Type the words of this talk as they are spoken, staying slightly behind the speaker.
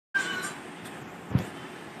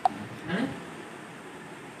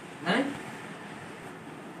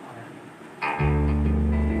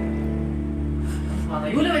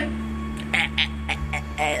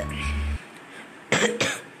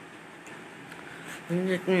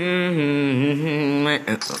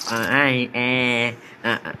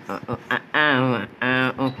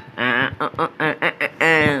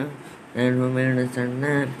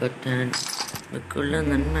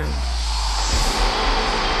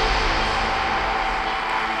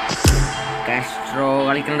Castro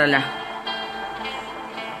കളിക്കണ്ടല്ല.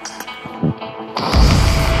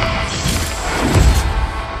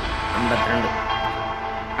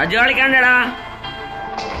 Aju കളിക്കണ്ടടാ.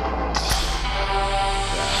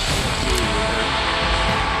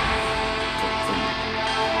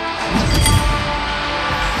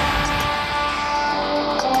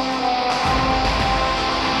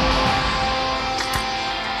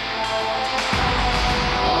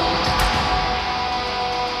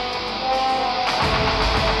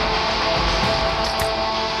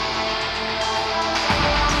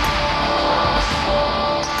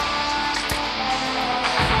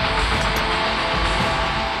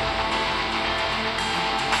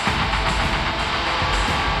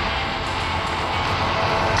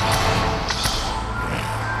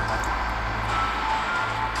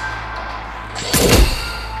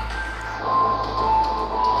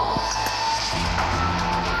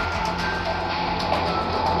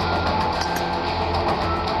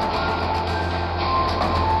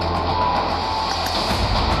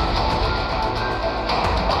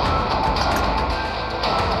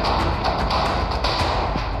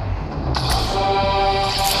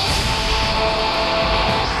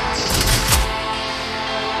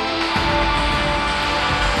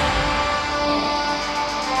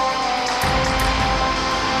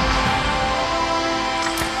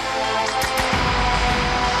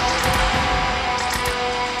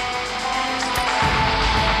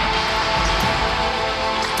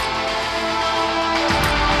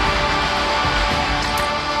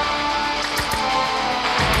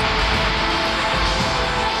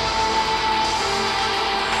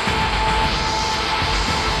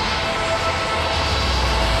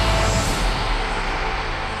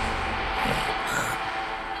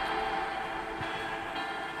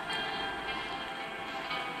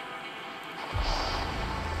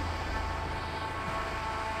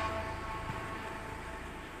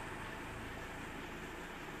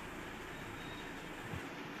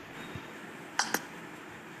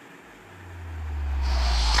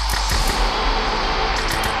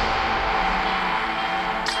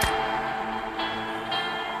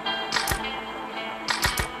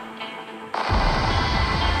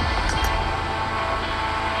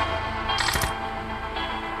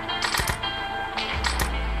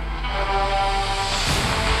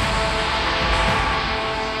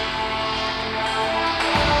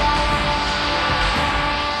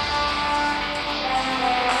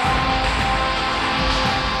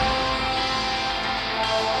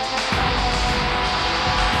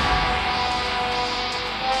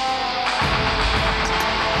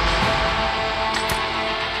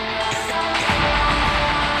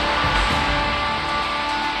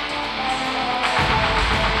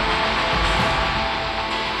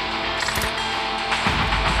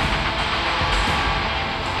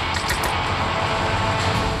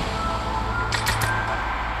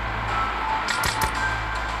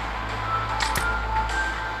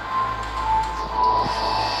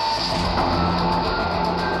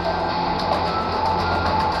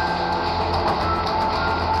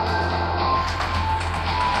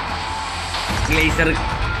 Glazed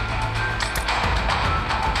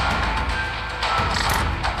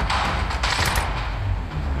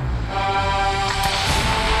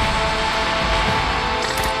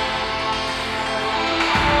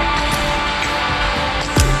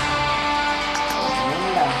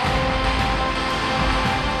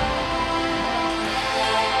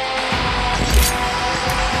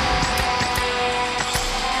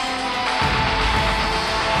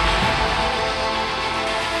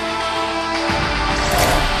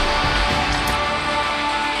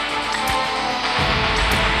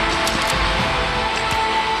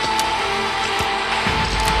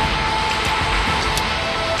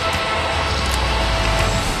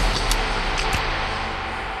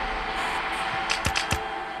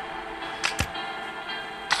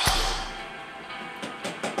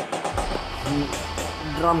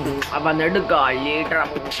drum വന്നിട്ട് കളി drum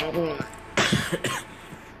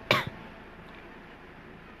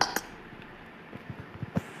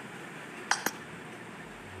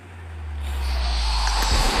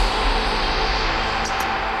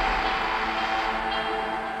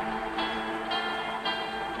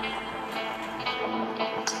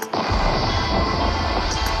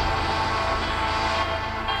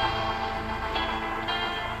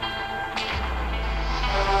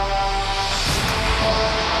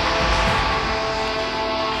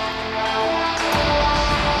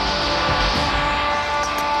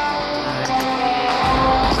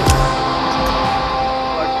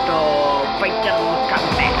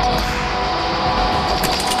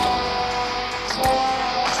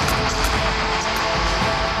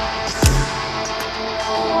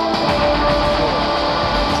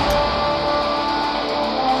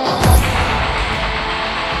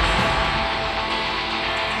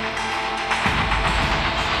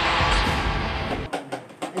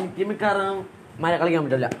എനിക്ക് മിക്കവാറും മല കളിക്കാൻ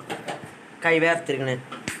പറ്റില്ല. കൈ വേർത്തിരിക്കണേ.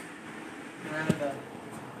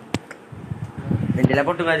 എന്റെ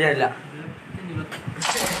പൊട്ടും കാര്യമില്ല.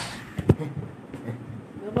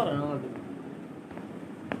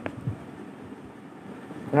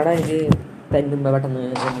 എടാ എനിക്ക് തെന്നുമ്പോ പെട്ടെന്ന്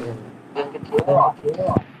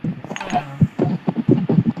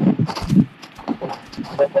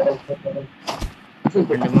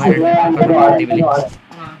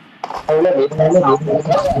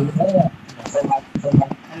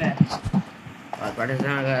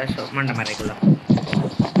മണ്ടന്മാരേക്കുള്ള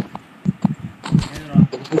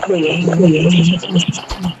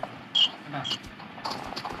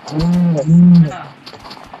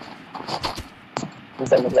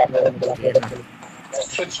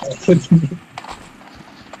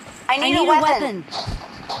I need a weapon.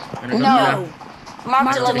 No. Mark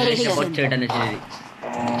the location. ഒച്ചയിട്ടന്നെ ശരി.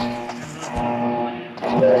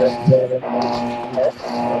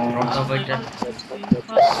 PROTO പോയിട്ട്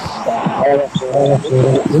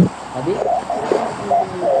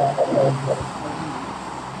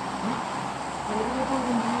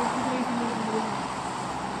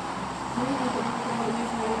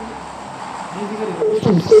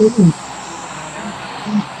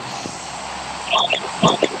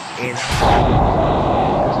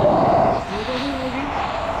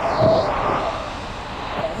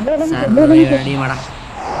മട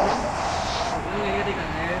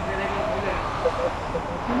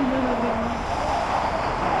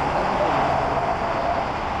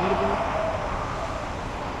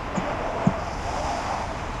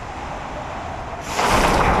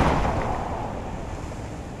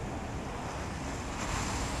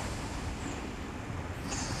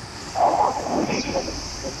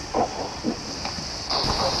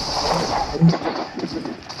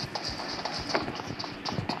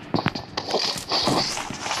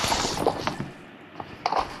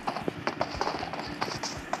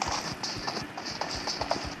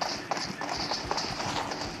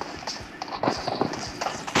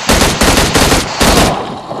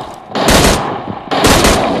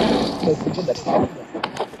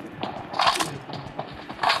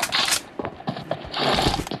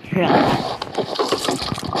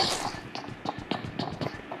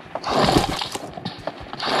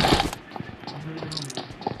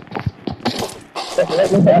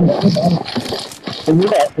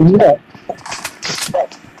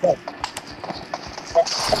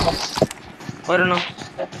ഒരെണ്ണം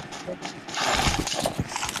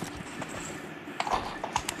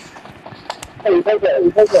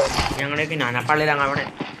ഞങ്ങളെയൊക്കെ ഞാൻ ആ പള്ളിയിലാണ് അവിടെ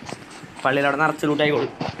പള്ളിയിലവിടെ നിറച്ച് ലൂട്ടായിക്കോളൂ.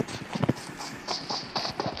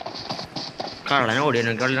 കള്ളനെ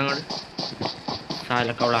ഓടിയോ കള്ളങ്ങോട്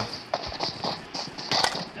സാലക്കവള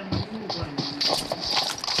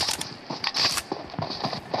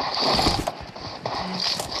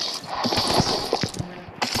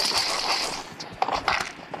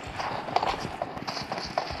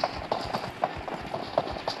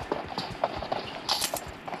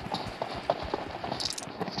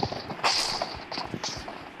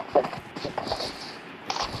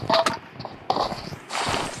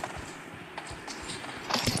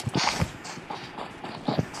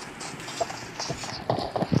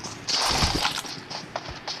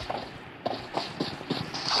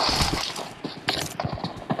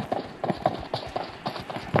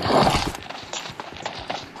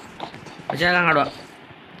അങ്ങോട്ട്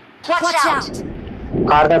Watch out.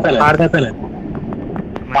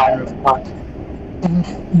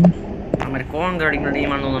 കോൺ കളിക്കുന്ന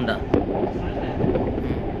ടീമാണെന്ന് തോന്നുന്നുണ്ടോ?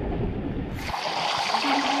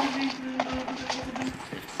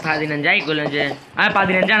 പതിനഞ്ചായിക്കോല്ലോ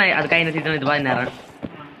 15 അത് കഴിഞ്ഞ സീസൺ. ഇത് 16.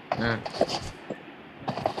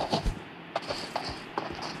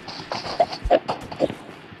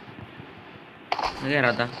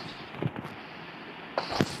 കേറാത്ത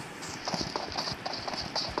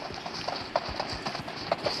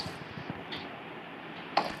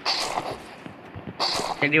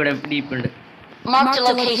ഇവിടെ ഡീപ്പ് ഉണ്ട്. Mark the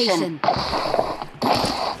location.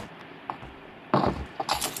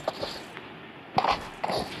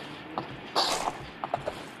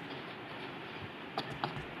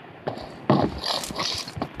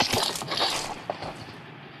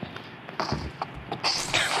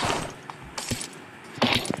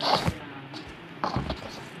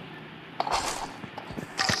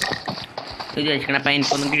 ചോദിക്കണപ്പ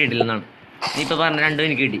എനിക്കൊന്നും കിട്ടിയിട്ടില്ലെന്നാണ്. നീ ഇപ്പൊ പറഞ്ഞ രണ്ടും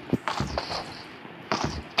എനിക്ക് കിട്ടി.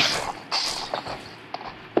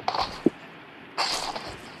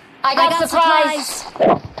 I got supplies.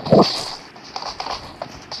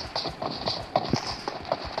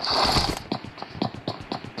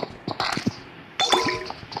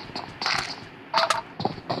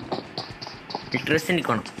 Dress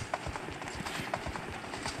എനിക്കണം.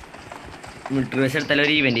 Dress എടുത്താലും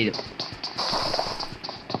ഒരു ഈവെന്റ് ചെയ്തു.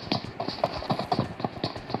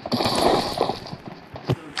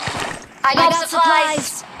 I got supplies.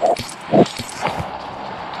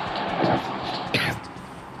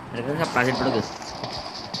 Supplies ഇട്ടു.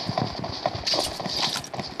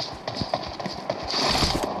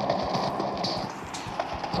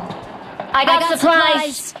 I got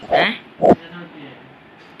supplies.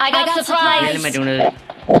 I got supplies.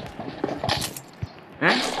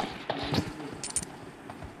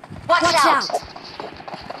 Watch out.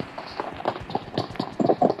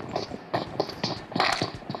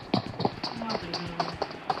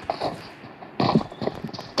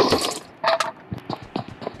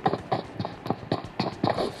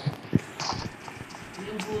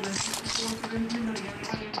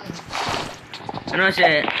 പക്ഷേ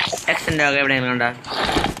എക്സിൻ്റെ ഒക്കെ എവിടെയെങ്കിലും ഉണ്ടോ?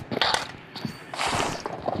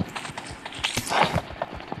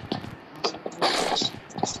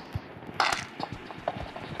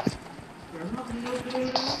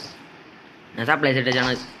 ഞാൻ സപ്ലൈസ്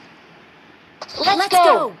ഇട്ടാണ്. Let's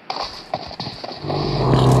go.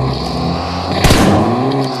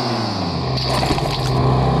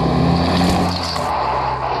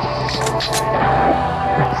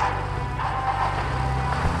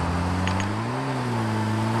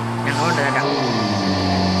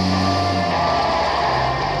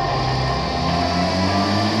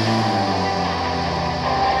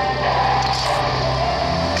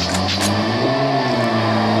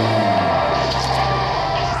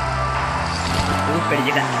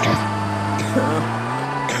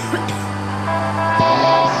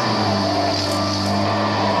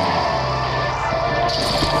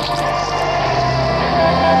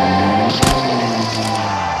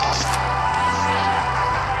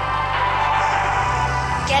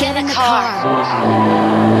 Get in the car.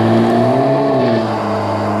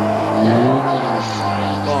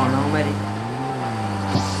 പോണോ മരി.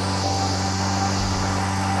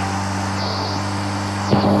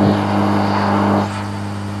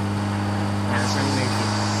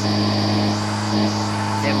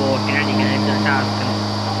 ബോട്ടിനടിക്കാനായിട്ട് task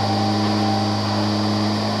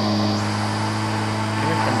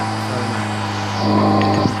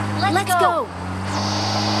Let's go.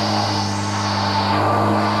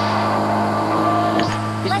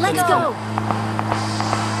 Let's go.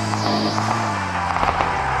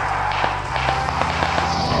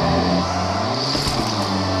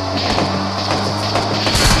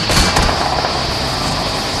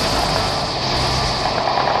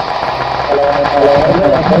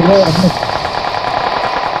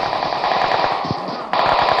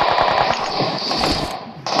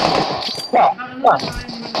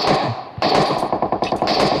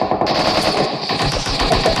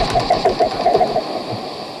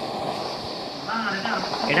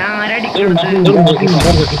 എടാ ആരടിക്കുന്നത്?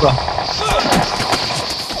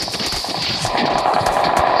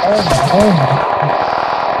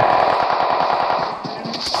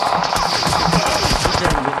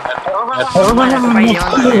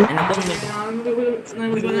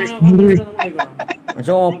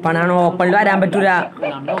 ഓപ്പണാണ്. ഓപ്പണിൽ വരാൻ പറ്റൂല.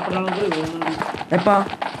 എപ്പോ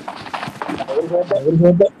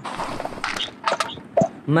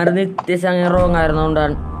മരുന്ന് വ്യത്യാസം റോങ്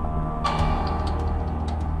ആയിരുന്നോണ്ടാണ്.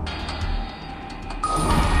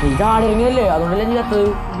 ഇതാടിറങ്ങിയല്ലേ, അതുകൊണ്ടല്ലേ നീ കത്തത്.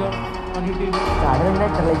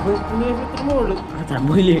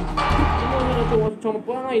 പോയില്ലേ?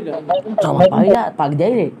 ചുമപ്പായില്ല,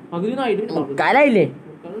 പകുതിയായില്ലേ? മുക്കാലായില്ലേ?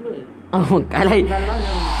 മുക്കാലായി.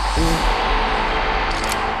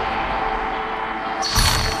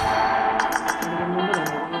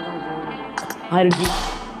 ആരോഗ്യ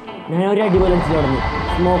ഞാൻ ഒരു അടിപൊളി നടന്നു.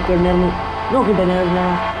 സ്മോക്ക് ഉണ്ടായിരുന്നു. നോക്കിട്ടെ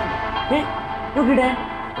നോക്കിട്ടെ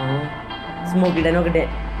സ്മോക്ക് ഇട്ടെ നോക്കട്ടെ.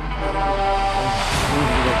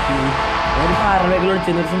 ഒരു പാറവേകൾ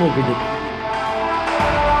വിളിച്ചൊരു സ്മോക്ക് ഇട്ട്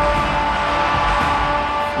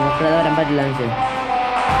സ്മോക്കിടാതെ വരാൻ പറ്റില്ല എന്ന് വെച്ചാൽ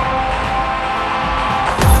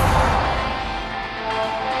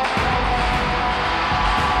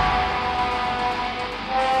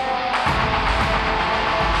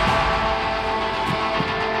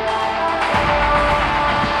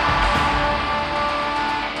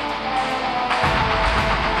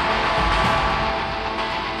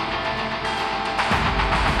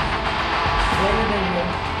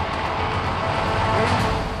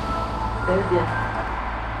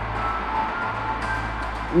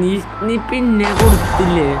നീ പിന്നെ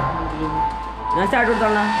കൊടുത്തില്ലേ? ഞാൻ സ്റ്റാർട്ട്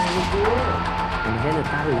കൊടുത്തോളാം.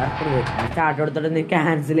 സ്റ്റാർട്ട് കൊടുത്തോട്ട് നീ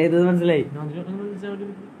ക്യാൻസൽ ചെയ്തത് മനസ്സിലായി.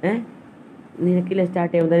 നിനക്കില്ല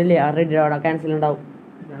സ്റ്റാർട്ട് ചെയ്യുമ്പോൾ തന്നെ റെഡി ആവണം, ക്യാൻസൽ ഉണ്ടാവും.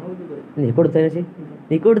 നീ കൊടുത്തതിന്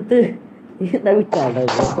നീ കൊടുത്ത്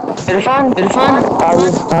इरफान इरफान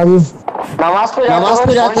अभी नमाज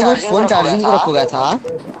को जाते वक्त फोन चार्जिंग को रखो गया था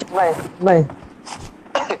नहीं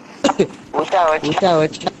पूछा बच्चा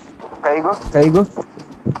कहीं को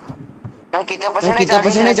मैं कितना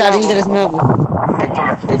परसेंट है चार्जिंग तेरे इसमें अब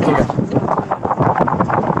एक मिनट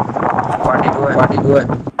 42 है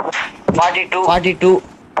 42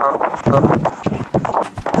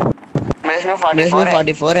 मेरे इसमें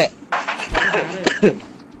 44 है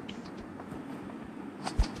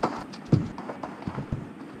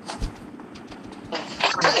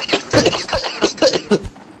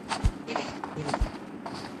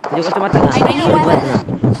जो कुछ मत करना I need a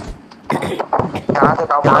weapon.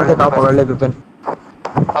 यहाँ से कहाँ पकड़ ले पिपन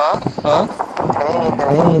हाँ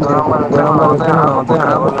नहीं दो नंबर होते हैं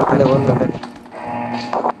पहले बोल दो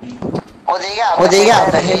वो देगा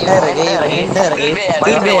आपका हिंटर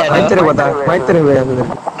फिर भी मैं तेरे बता मैं तेरे भैया तुझे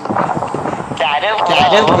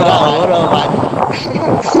चार्जर पूरा हो रहा बात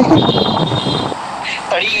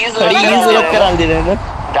थोड़ी यूज लोग करा दे रहे ना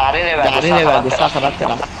जा रहे ने बात गुस्सा खराब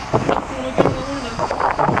तेरा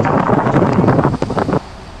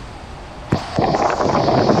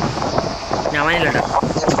नहीं लड़ा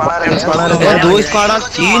यार दो स्क्वाड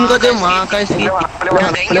तीन को दे मां का इसकी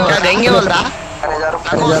क्या देंगे बोल रहा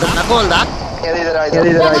ना बोल रहा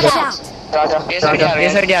इधर Watch out. ये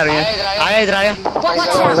साइड आ रहे हैं आया इधर आया Watch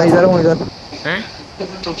out. मैं इधर हूँ इधर हैं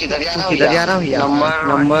किधर जा रहा हूँ भैया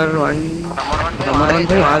नंबर 1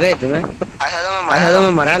 पे आ गए तुम्हें ऐसा तो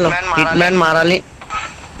मैं मरा लो हिटमैन मारा ली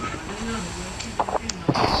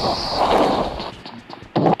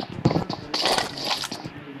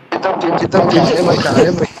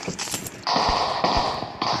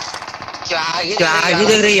क्या आगे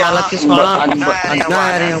देख रही है हालत किस वाला अदना आ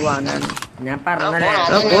रहे हैं वो आना ഞാൻ പറഞ്ഞല്ലേ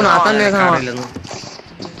कौन आता नहीं था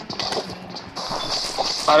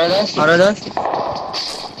अरे दस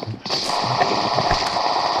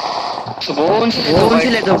कौन सी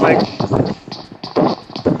लेकर बैठ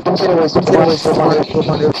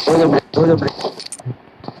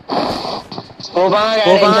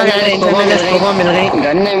स्कोपा मिल गई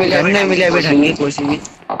गन नहीं मिले अभी ढंग की कोई सी भी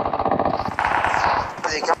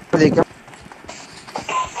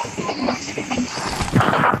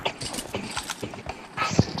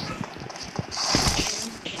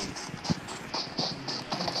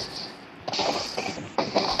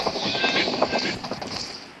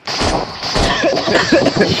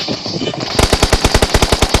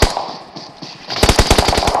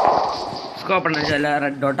സ്കോപ്പ് ഉണ്ട് ചില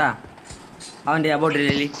റെഡ് ഡോട്ടാ അവൻ്റെ ആ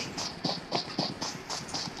ബോട്ടിലി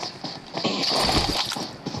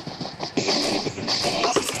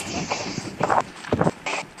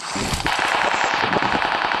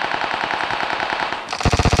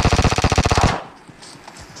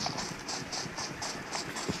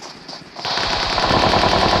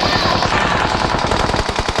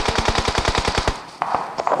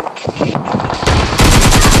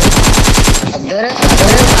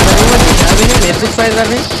नेटफ्लिक्स फाइल कर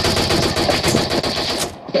रहे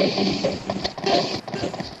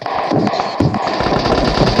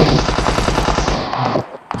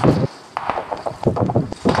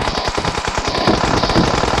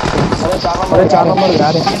अरे 4 नंबर जा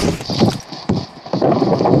रहे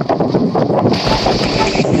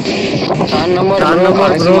चार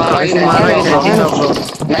नंबर ब्रो मारा ही नहीं ब्रो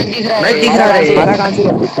नहीं दिख रहा है मारा कहाँ से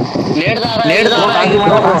लेट दा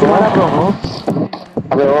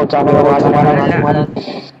अबे वो 4 नंबर मारा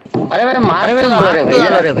अरे मेरे मार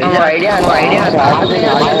रहे भैया आइडिया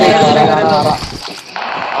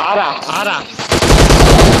आ रहा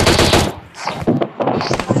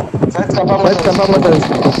कंफर्म मत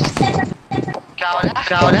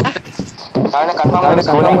क्या हो रहा है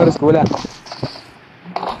कंफर्म स्कूल है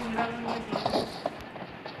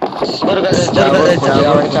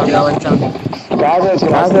क्या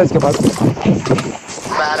है इसके पास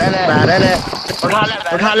बैरल है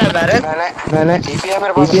उठा ले बैरल मैंने ईपी है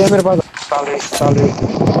मेरे पास चल रही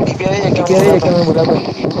ईपी है क्या मैं बोला था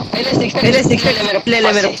ले 6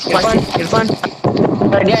 ले मेरे इरफान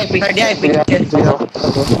कर दिया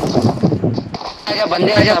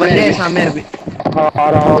बंदे हैं सामने अभी आ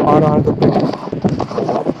रहा तो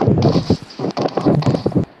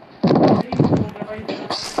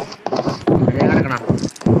കിടക്കണ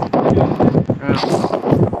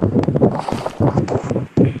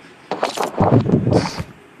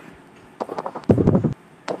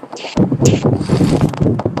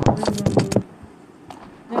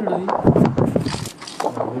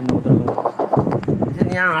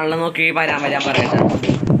ഞാൻ ആളെ നോക്കി വരാൻ പറയട്ടെ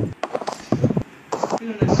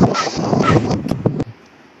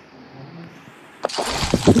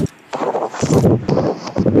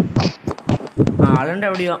ആളുണ്ട്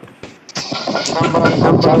എവിടെയോ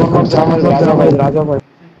राजा भाई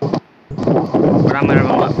Orang merah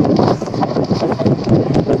bangga.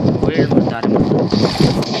 Wih, bentar.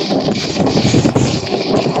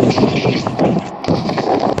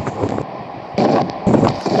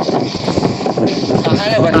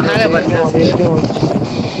 कहाँ है बंदा से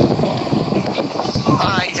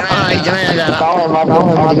एक जना यहाँ जा रहा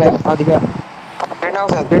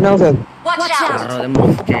Watch out! Taruh dia mau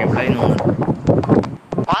cewek lain nunggu.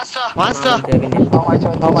 Master Cewek ini.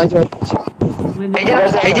 एक जना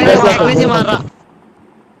साइकिल से मार रहा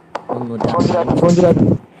Nunggu dah.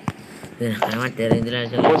 Amat dari itu lah.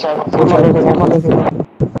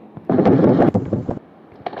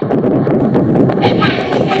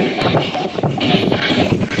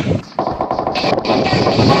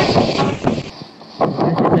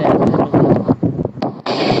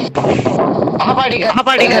 कहाँ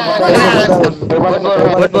पार्टी कर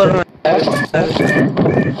बहुत बोल रहा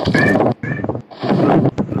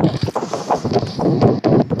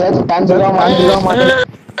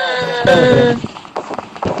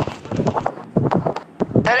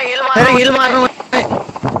अरे हिल मार रहा हूँ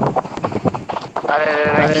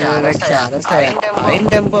अरे इन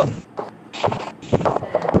टेम्पो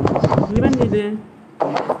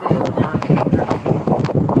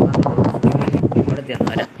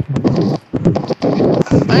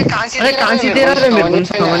अरे कहाँ से दे रहा है मेरे को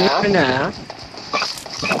समझ में नहीं आया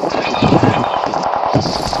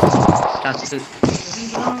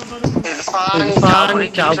इरफान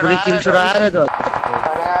चाबुड़ी किल चुरा रहा है तो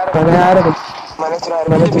अरे यार मैंने चुरा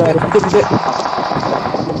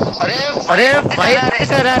अरे भाई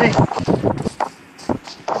कैसे रहा रे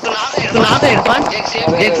तू ना था इरफान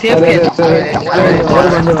एक सेव के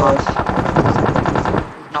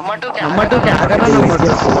नंबर 2 क्या कर रहा नंबर 2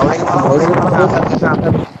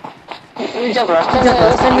 जब रास्ते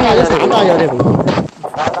में आ जा रे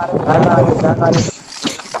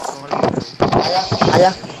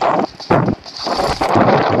आया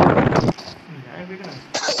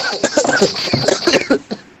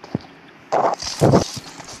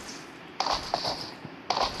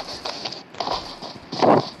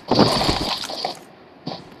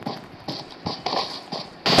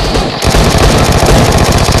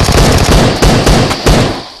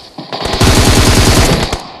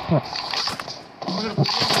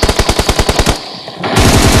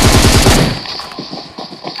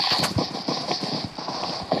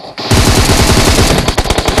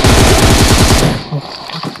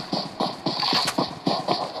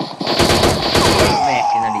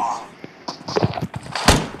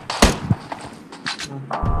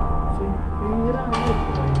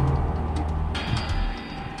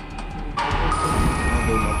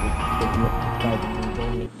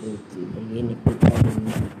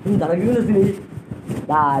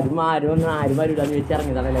ആരുമാരും ഇടാന്ന്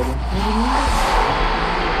വെച്ചിറങ്ങിയതാണ് എല്ലാവരും.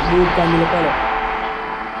 ബൂബ് കണ്ണിലെ പോലെ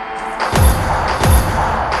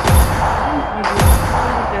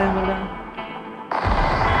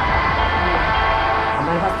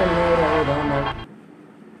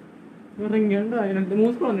ഇറങ്ങിയുണ്ട് അതിനുണ്ട്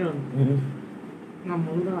മൂസ്കളുണ്ടായി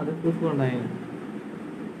നമ്മളുടെ അത് മൂസ്കളുണ്ടായി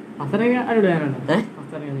അസറങ്ങ അടിപൊളിയാനുണ്ട്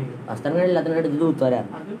എല്ലാത്തിനും എടുത്ത് തൂത്തോരാ.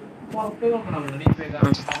 അത് പുറത്ത് നോക്കണം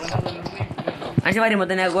പക്ഷെ വരുമ്പോ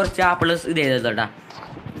തന്നെ കുറച്ച് ആപ്പിള് ഇത് ചെയ്തോട്ടാ.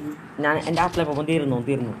 ഞാൻ എന്റെ ആപ്പിളപ്പം തീർന്നു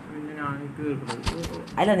പിന്നെ ഞാൻ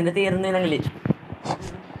അല്ല നിന്റെ തീർന്നില്ലെങ്കില്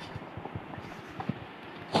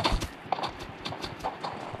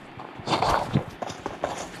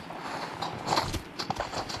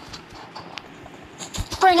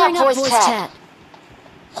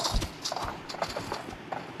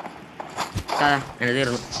എന്നെ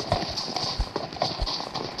തീർന്നു.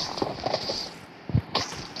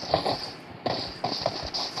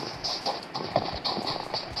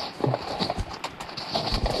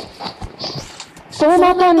 Form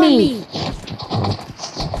up on me.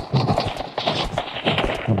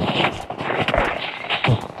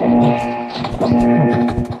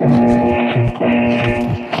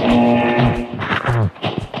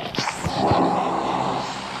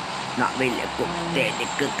 Nak bila koktel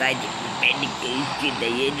ke kadim, medical kita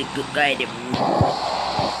ye ke kadim.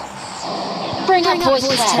 Bring up voice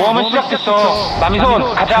chat. 모험은 시작됐어. 남이손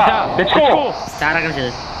가자. 렛츠고. Cara kan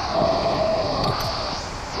sih.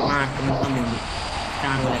 Mah teman-teman.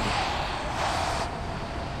 Cara lagi.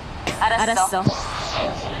 알았어.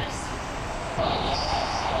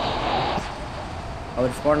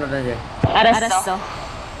 Awal spawn aja. 알았어.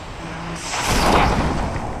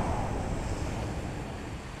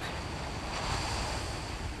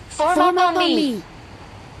 Form up on me.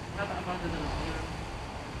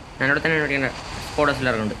 ഞാനിവിടെ തന്നെ നോക്കിയ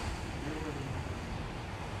സ്പോർട്സിലിറങ്ങുന്നുണ്ട്.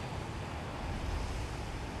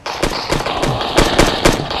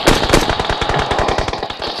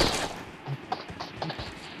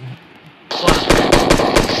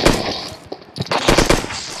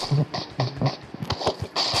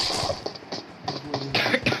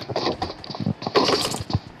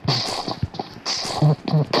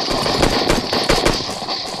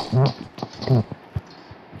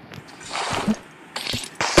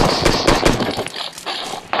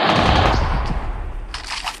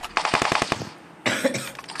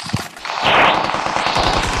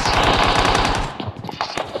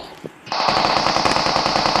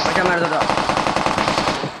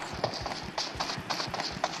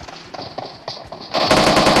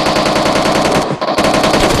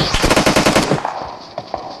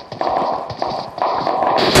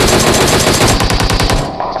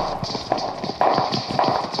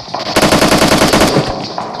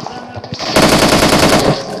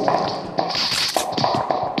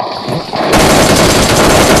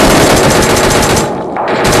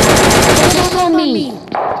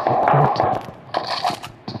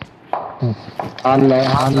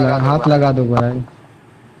 हाथ लगा दो भाई.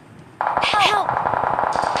 Help!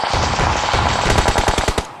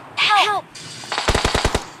 Help!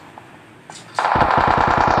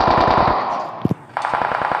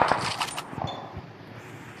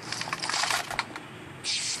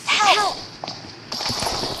 Help!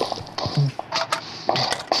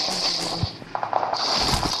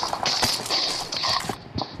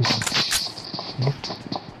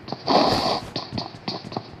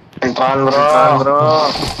 bro.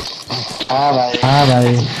 हाँ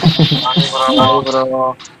भाई.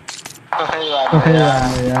 bro.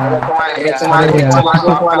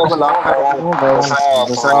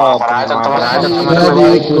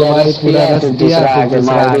 यार दूसरा आगे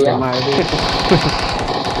मार दिया.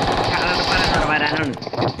 വരാനാണ്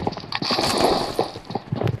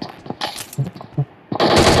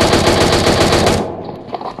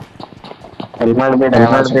Helmet भी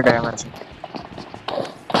damage.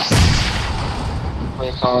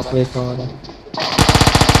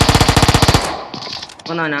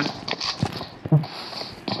 ഒന്നാനാ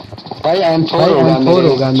भाई M4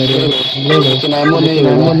 होगा मेरे ले लो. एमो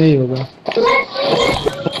नहीं होगा.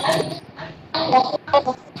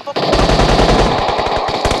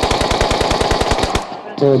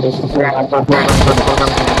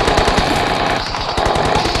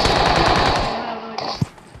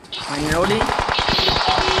 മഞ്ഞോടി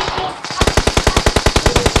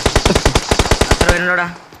അത്ര പേരുണ്ടോടാ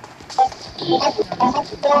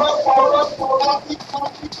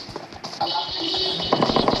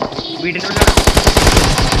വീട്ടിൻ്റെ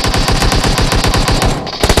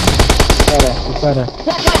ऊपर है.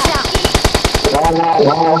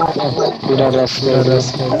 पूरा रस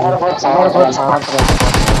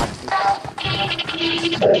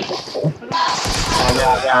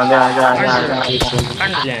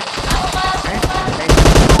കണ്ടില്ലേ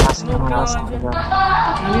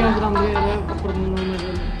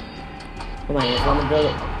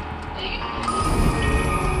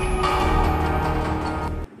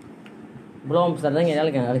ബ്ലോംസ് എങ്ങനെ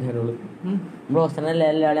കളിക്കാറുള്ളൂ ബ്ലോസ്റ്ററിനല്ലേ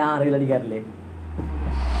എല്ലാവരും 6 കിലോ അടിക്കാറില്ലേ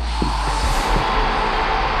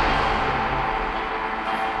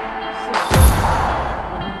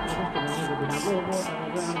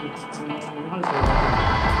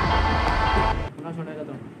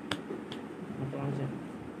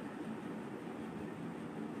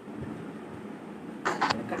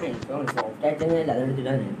സോഫ്റ്റ് ആയിട്ട്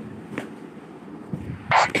അതെടുത്തിട്ടാണ്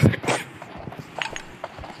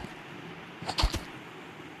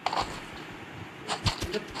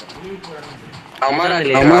हमारा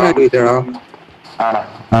इधर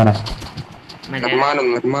ആരാ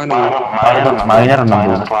നിർമ്മാണം മൈനർ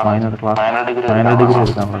ഡിഗ്രി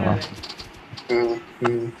എടുക്കാൻ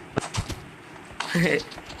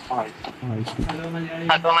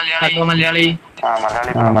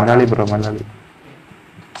മലയാളി ബ്രോ മലയാളി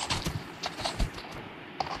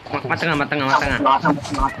മത്തങ്ങ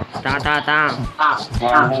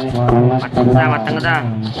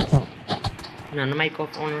ನನ್ನ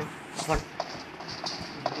ಮೈಕ್ರೋಫೋನ್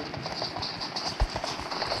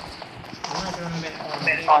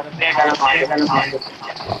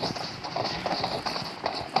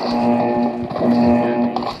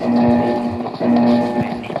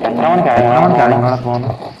എത്ര മണിക്കാണ് നിങ്ങളെ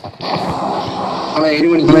പോകുന്നത് 7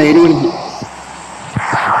 മണിക്ക്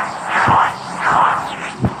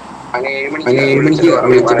 7 മണിക്ക്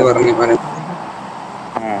വിളിച്ചിട്ട് പറഞ്ഞു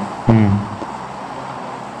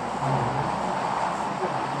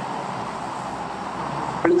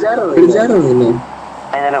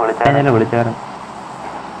വിളിച്ചായിരുന്നു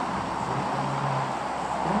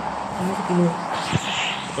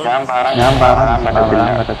ഞാൻ പറയാൻ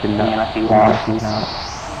പറ്റത്തില്ല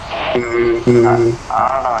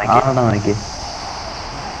ആണോ എനിക്ക്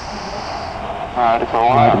ഒരു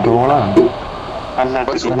സോളാണ്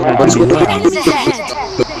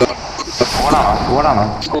ഓടാണോ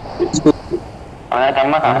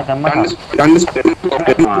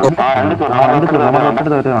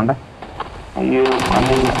തൊട്ടുണ്ട് അയ്യോ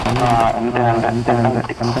വിളിച്ചിട്ട്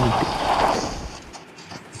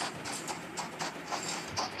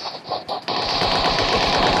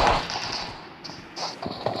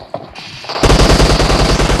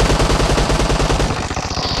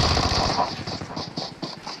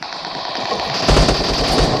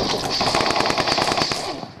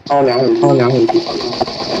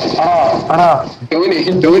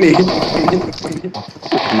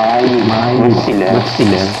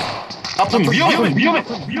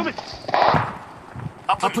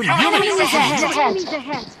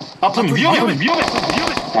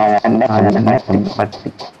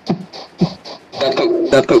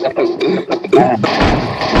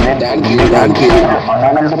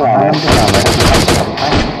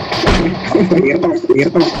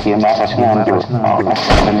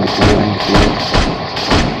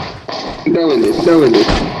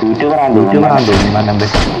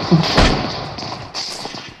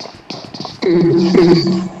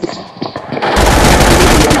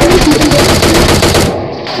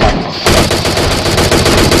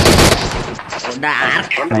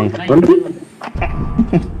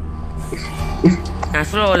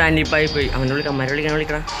Nasro landi pai pai. Aman dulu kamar dulu kan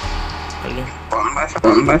kira.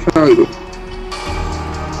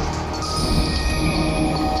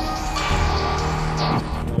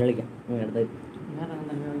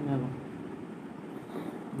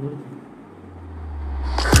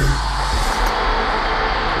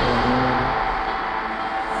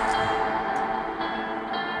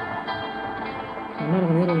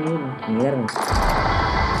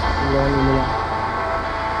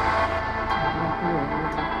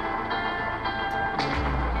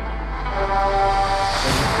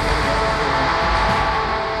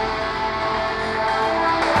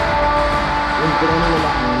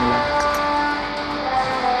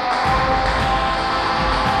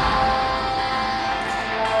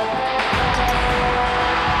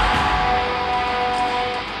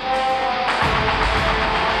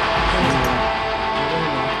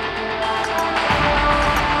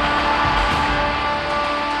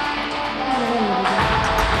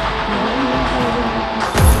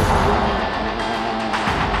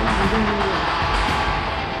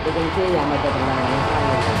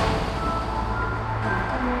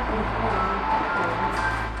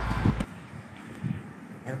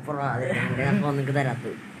 നിനക്ക് തരാത്ത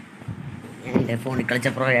എന്റെ ഫോണിൽ കളിച്ച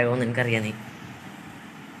പ്രയോഗം നിനക്കറിയാം നീ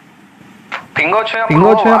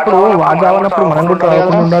వచ్చినప్పుడు వాతావరణప్పుడు మనం కూడా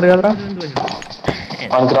రాకుండా ఉండాలి కదరా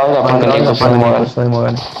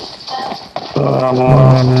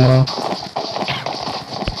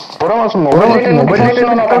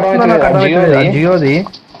జియోది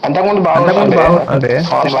అంతకుముందు బాగుంటే అదే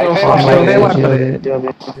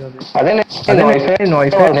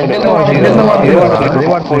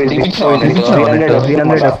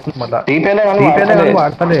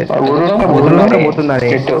వాడతలే పోతుందని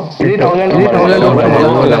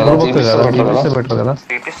బెటర్ కదా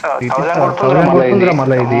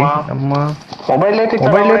మళ్ళీ ఇది అమ్మా మొబైల్ అయితే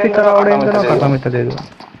ఇక్కడ రావడం ఏంటో నాకు అర్థమవుతలేదు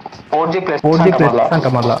 4G ప్లస్ అంట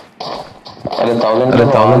మళ్ళా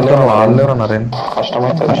వాళ్ళే ఉన్నారే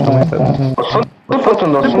కష్టమైతుంది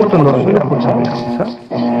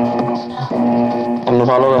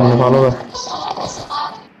ఫాలో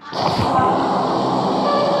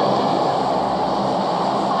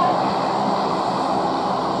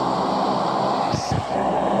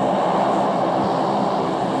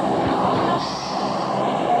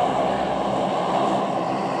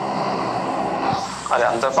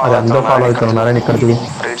అది అందరూ ఫాలో అవుతున్నారని ఇక్కడికి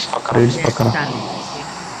రీడ్స్ పక్కన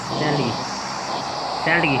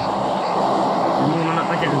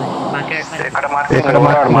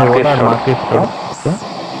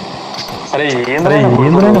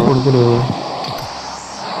ఏంద్రైనా కొడుకులు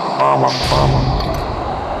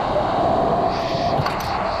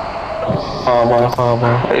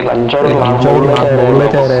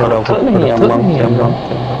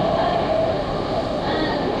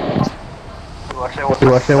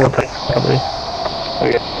వర్షం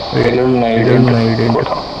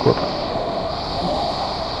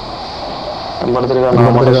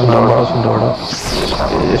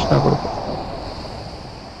చేసిన కొడుకు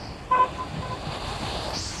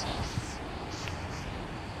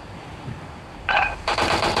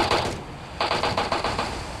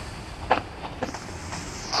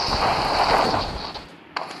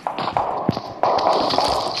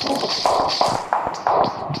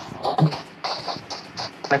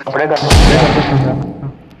कपड़े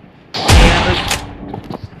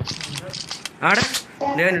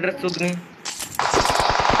ड्रेस सूखनी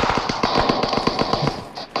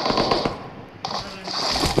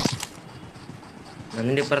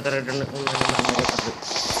नंदी पर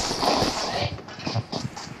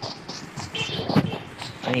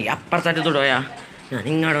അപ്പുറത്തായിട്ട് തൊടുവാ ഞാൻ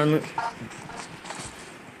ഇങ്ങോട്ട് വന്ന്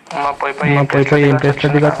പോയി ഇൻട്രസ്റ്റ്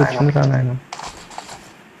അധികം സെക്ഷൻ കാണാനും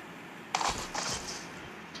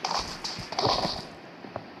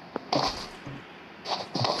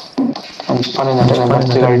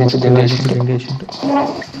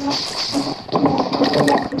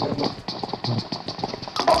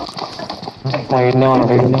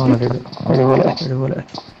ഒരുപോലെ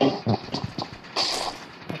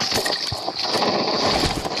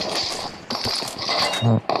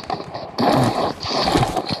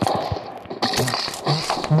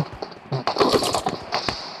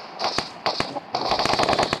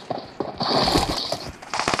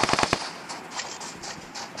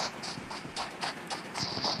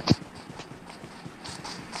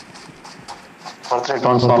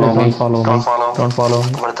Don't follow me. Don't follow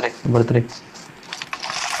me. Number 3.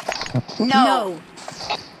 No.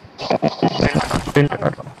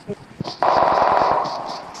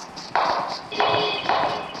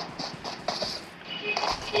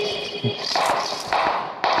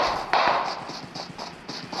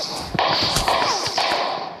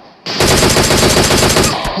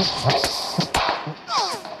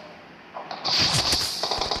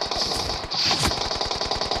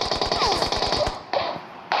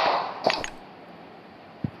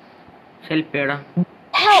 സെൽഫിയടാ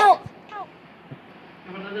Help.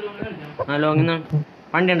 ആ ലോങ്ങിന്ന്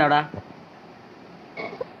വണ്ടി ഉണ്ടോ അവിടെ?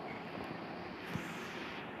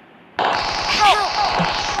 Help.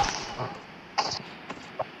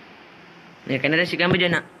 നിനക്ക് എന്നെ രക്ഷിക്കാൻ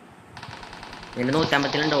പറ്റുന്ന നിന്റെ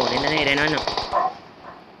 150 എന്റെ നേരെ വന്നോ.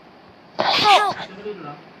 Help.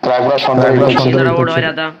 എന്താ ഓട്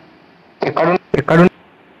വരാത്ത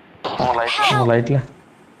లైట్లే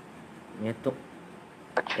എത്തും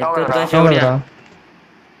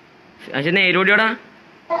പക്ഷെ നേരോടിയോടാ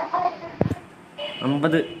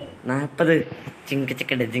 50 40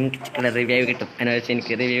 ചിങ്കിച്ചിക്കട റിവ്യൂ കിട്ടും. അതിനെ വെച്ച്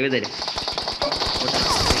എനിക്ക് റിവ്യൂ തരും.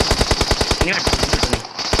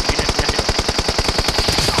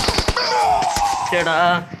 ചേടാ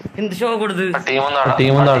എന്ത് ഷോ കൊടുത്ത്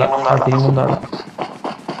ടീമുണ്ടാടാ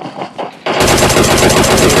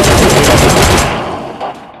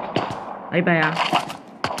അയ്യാ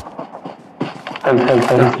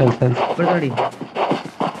ഇപ്പോഴത്തെ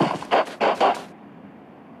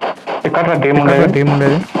ఇక్కడ టీం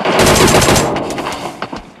ఉండేది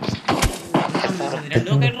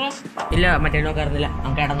ഇല്ല മറ്റേ നോക്കാറുന്നില്ല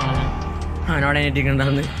നമുക്ക് ഇടന്നാണ് അവനോടെ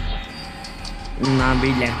എണീറ്റിട്ടുണ്ടാവുന്ന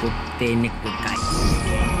നാമ്പില്ല കുത്തേനിക്കായി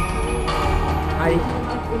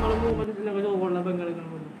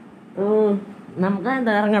നമുക്ക്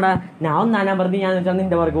എന്താ ഇറങ്ങടാ. ഞാൻ 1 നമ്പർ ഞാൻ വെച്ചാൽ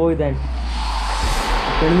നിന്റെ പുറകെ പോയിതാൻ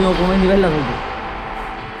പെണ്ണ് നോക്കുമ്പോ ഇനി വല്ല നോക്കും.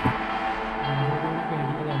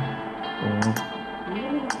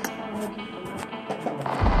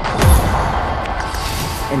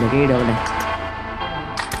 എന്റെ കീട് അവിടെ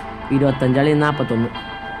 25 41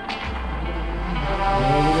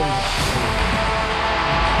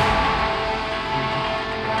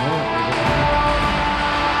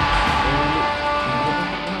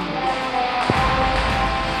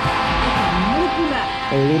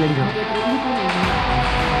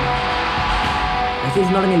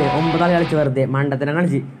 തുടങ്ങിയില്ലേ 9 ആൾ കളിച്ച് വെറുതെ മണ്ടത്തിനെ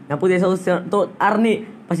കളിച്ച്. ഞാൻ പുതിയ സൗസ് അറിഞ്ഞ്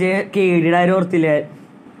പക്ഷേ കേടിയുടെ ആരും ഓർത്തില്ലേ.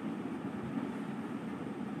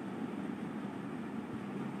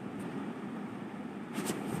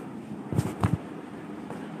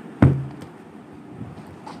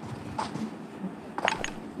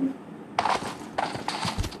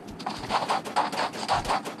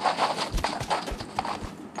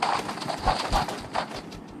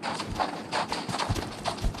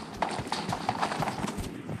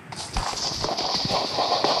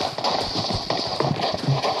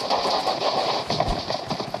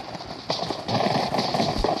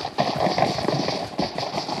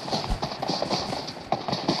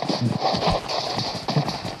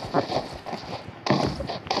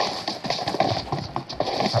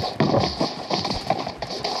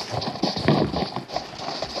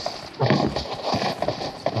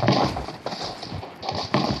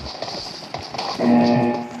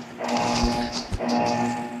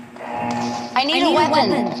 I need a weapon.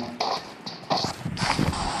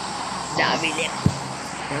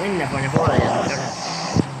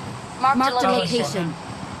 Marked a location.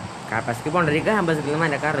 Kapasnya ponderikan hamba segala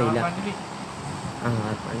mana karila.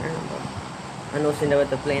 Anusin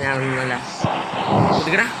dapat plane arm nala.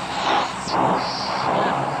 Udah kira?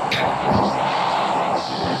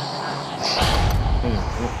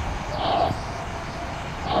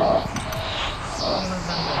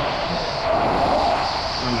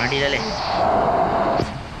 Mama di dalam.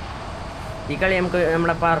 ഈ കളി നമുക്ക്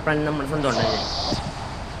നമ്മുടെ പവർ പ്ലാന്റ് നമ്മുടെ സ്വന്തം ഉണ്ടല്ലേ.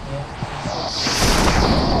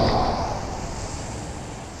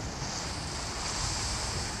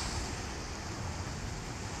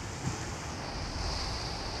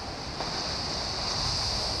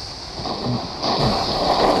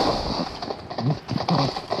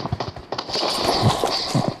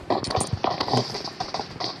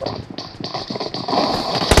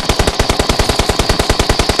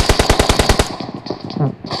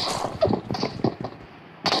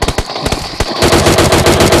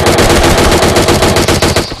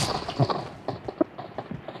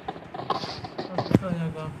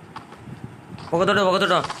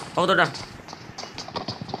 Pokoknya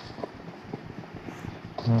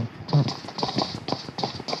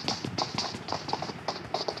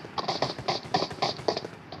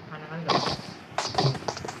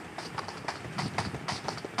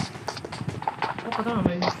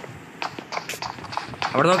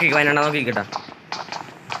അവിടെ നോക്കി വയനാട് നോക്കിക്കട്ടാ.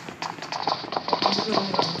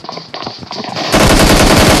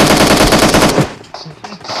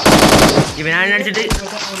 ഇവനടിച്ചിട്ട്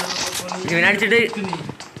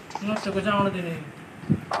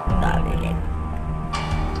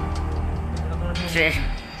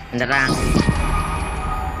എന്താ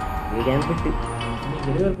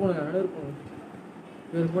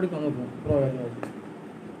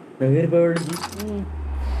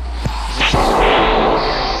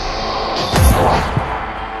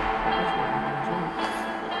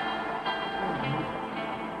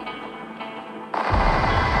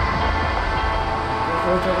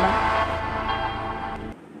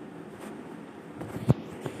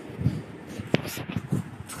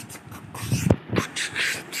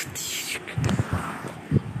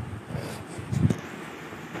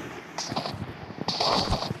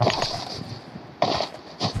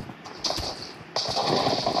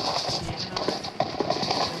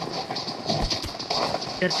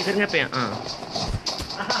ചെറുത്തിക്കറിഞ്ഞപ്പയാ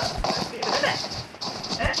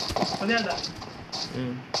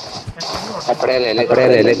कपड़े ले ले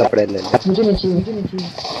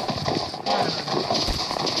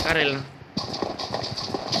അറിയില്ല.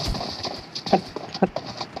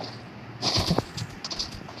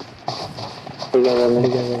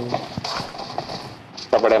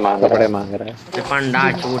 कपड़े मांग रहा है. പണ്ടാ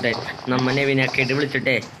ചൂട്ടെ നമ്മനെ വിനൊക്കെ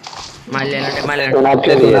വിളിച്ചിട്ടെ മലയാളം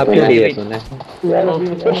आपके लिए तूने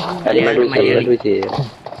हेलमेट भी चाहिए.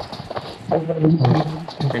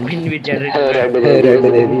 रेड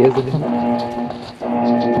दे दिए तूने.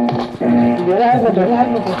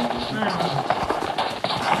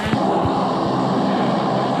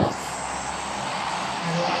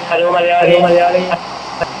 हेलो मलयाली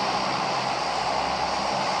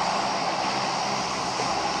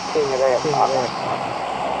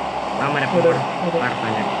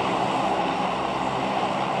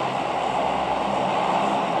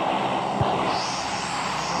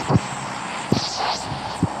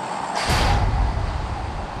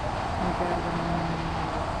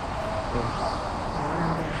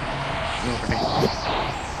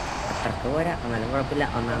അത്രക്ക് പോരാ, എന്നാലും കുഴപ്പമില്ല.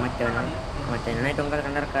 ഒന്നാ മറ്റവനാണ് ഏറ്റവും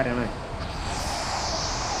കളിക്കേണ്ട ഇറക്കാറാണ്.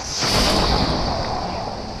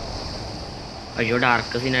 അയ്യോ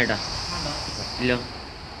ഡാർക്ക് സീനായിട്ടാ ഇല്ലോ.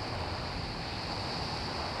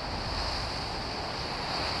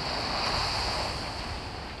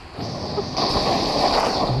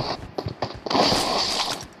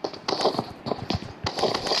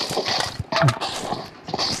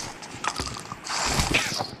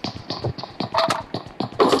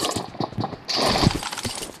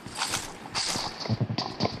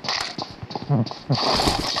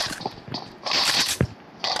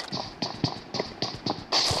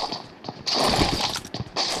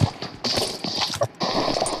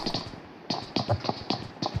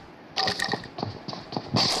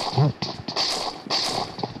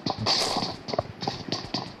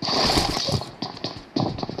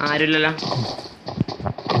 ആരുമില്ലല്ലോ.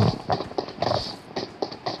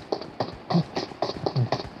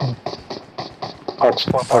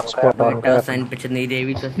 അവസാനിപ്പിച്ച നീതിയെ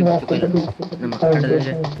വിശ്വസിപ്പിച്ചുകൊള്ളും.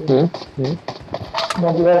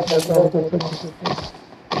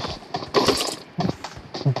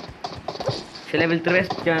 ചില വിൽത്ര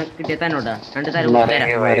കിട്ടിയ തന്നോട്ടാ രണ്ട് തരം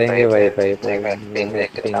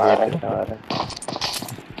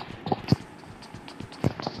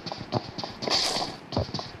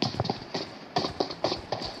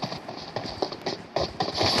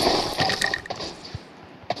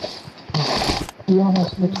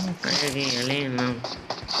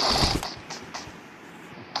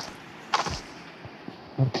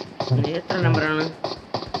എത്ര നമ്പറാണ്?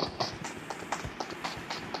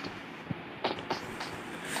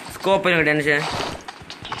 സ്കോപ്പിന് കിട്ടിയ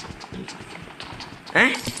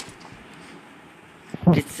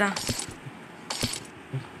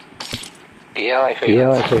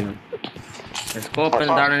സ്കോപ്പ്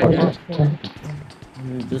എന്താണ്?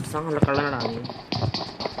 കള്ളനടാണ്.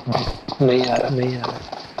 नहीं आ रहा.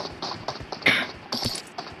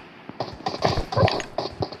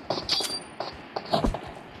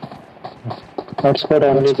 हॉटस्पॉट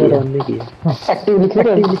ऑन नहीं किया. एक्टिव लिख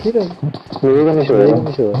रहा है. मुझे तो नहीं शो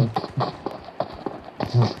हो रहा.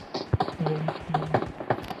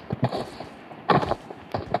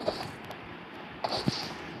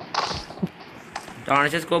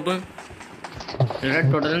 കാണിച്ച സ്കോപ്പ്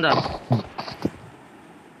ടോട്ടൽ എന്താ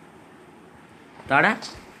താടാ?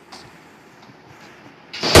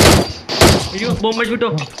 അയ്യോ ബോംബ് വിട്ടോ.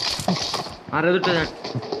 അറിയിട്ടോ ഞാൻ.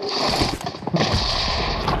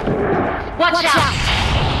 Watch out!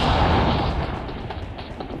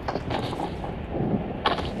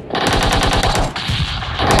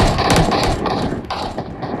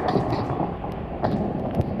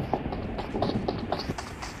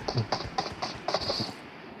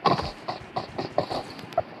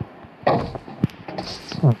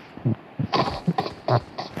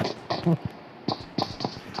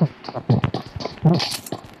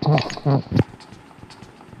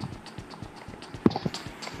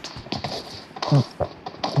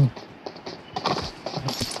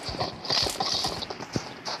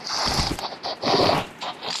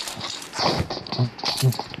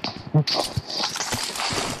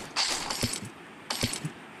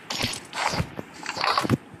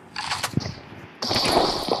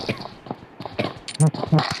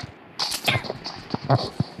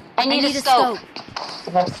 I need a scope.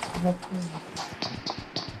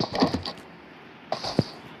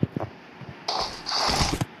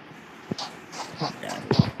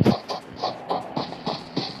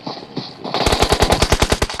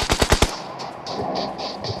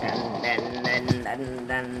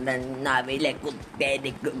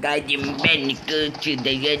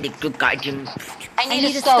 I need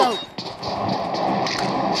a scope.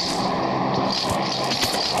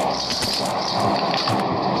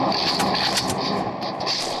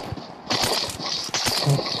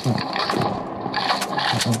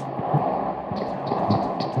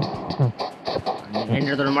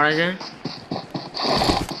 എൻ്റെ അടുത്തോളം വളരെ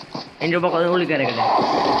എൻ്റെ ഒപ്പം ഉള്ളിൽ കയറിക്കട്ടെ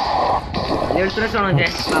ലെവൽ 3 ആണോ ചേ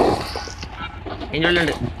എൻ്റെ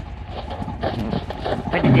ഉള്ളിലുണ്ട്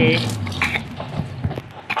പറ്റേ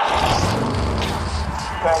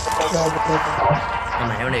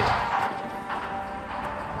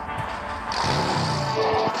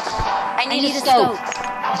I need a scope.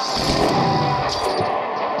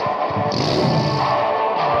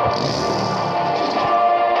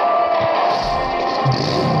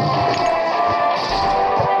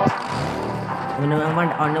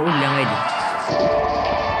 അവനെ ഉള്ളിയാൻ കഴിയും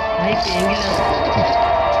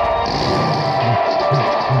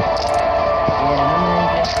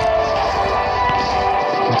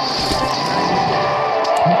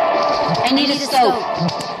I need a scope.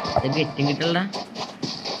 അത് ഗെറ്റും കിട്ടണ്ട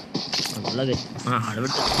അതുള്ള ഗെറ്റ് ആള്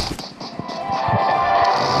വിട്ടു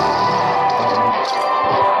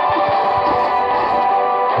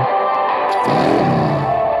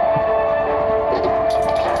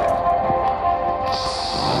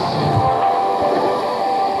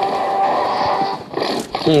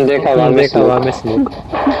देखा हवा में स्मोक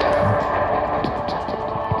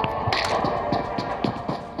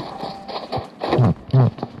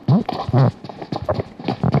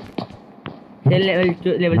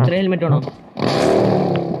ലെവൽ 3 ഹെൽമെറ്റ് വേണോ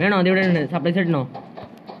വേണോ അത് ഇവിടെ ഉണ്ട് സപ്ലൈസ് ഇടണോ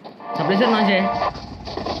സപ്ലൈസ് ഇടണോ ചേ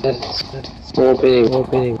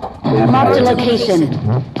Mark the location.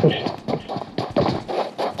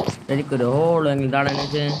 എനിക്കൊരു ഹോള് എങ്കിൽ ഇതാണ്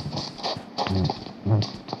വെച്ചേ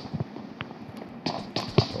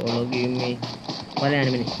ഹോളോ ഗീവ് മീ പറയാൻ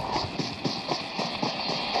പിന്നെ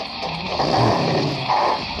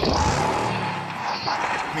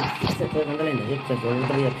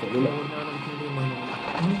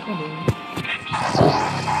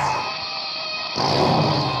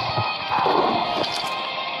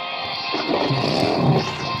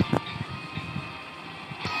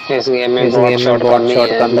इस गेम में बहुत शॉट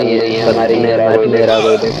कम नहीं है हमारी मेरा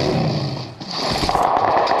दो देख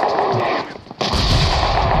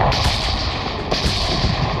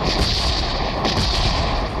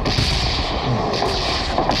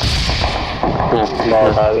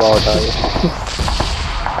बहुत आ गया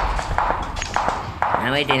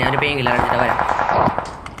ഞാൻ വെയിറ്റ് ചെയ്യാൻ ഒരു പെയിങ്കില്ല കളിച്ചിട്ട് വരാം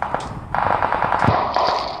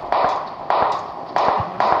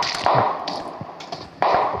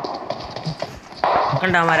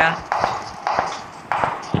കണ്ടാ മാരാ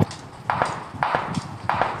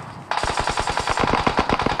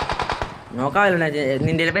നോക്കാവില്ല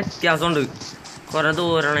നിന്റെ വ്യത്യാസമുണ്ട് കുറെ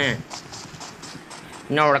ദൂരണേ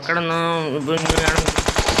പിന്നെ അവിടെ കിടന്ന്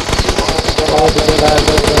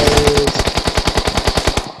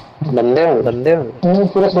बंदे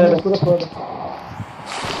पूरा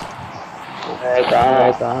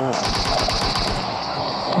कहाँ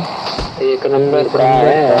एक नंबर कहाँ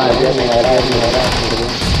है मेरा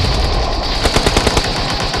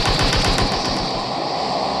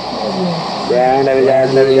बैंड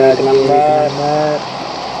एक नंबर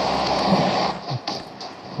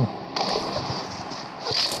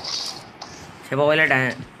പോയിട്ടാ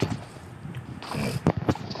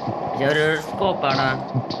ഒരു സ്കോപ്പാടാ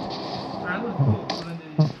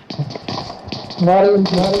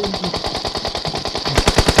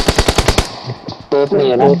नहीं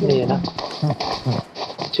है ना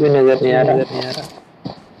कुछ भी नजर नहीं आ रहा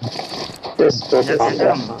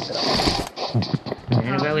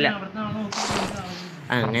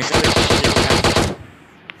അങ്ങനെ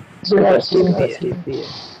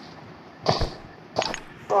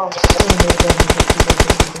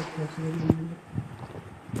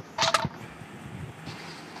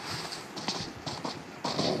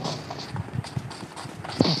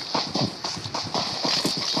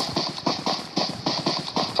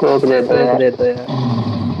स्कोप देते हैं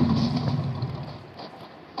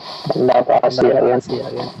बंदा पास ही आ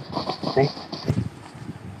गया नहीं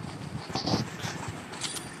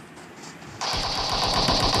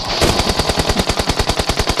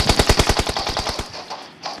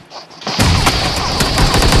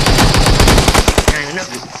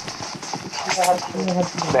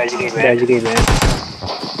बैठ गई मैं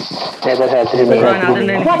ഏതാ ഫാക്ടറി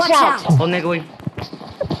Watch out! ഒന്നേക്ക് പോയി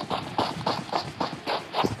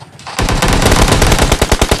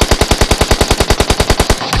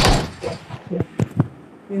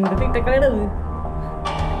എന്ത് തിട്ടക്കളിയത്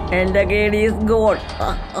എന്റെ കേടി ഈസ് ഗോഡ്.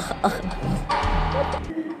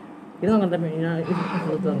 ഇത് നോക്കട്ടെ ഞാൻ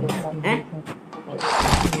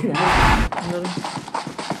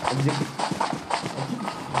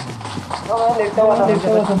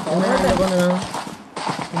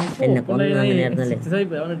എന്നെ കൊന്നായിരുന്നല്ലേ.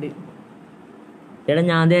 എടാ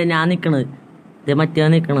ഞാൻ നിക്കണത് ഇത് മറ്റേ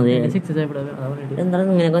നിക്കണത്. എന്താണ്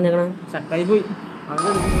ഇങ്ങനെ കൊന്നേക്കണ? ചക്കായി പോയി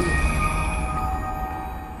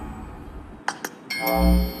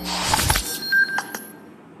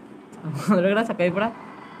ചക്കായിപ്പടാ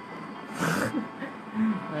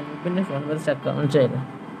പിന്നെ ഫോൺ വെച്ച് ചക്ക മനസ്സിലായില്ല.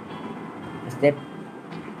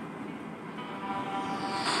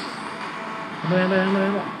 വേണ്ട വേണ്ട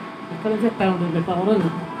വേണ്ട ഇത്ര സെറ്റാവുന്നില്ല. ടവറല്ല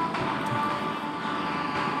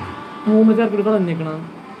 3 ചേർക്കിട്ട് കളഞ്ഞേക്കണം.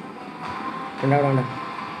 ഉണ്ടാവണ്ട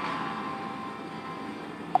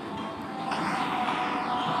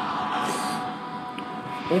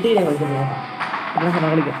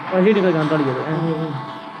കളിക്കാം വഴിയിട്ട് കളിക്കാൻ കളിക്കത്.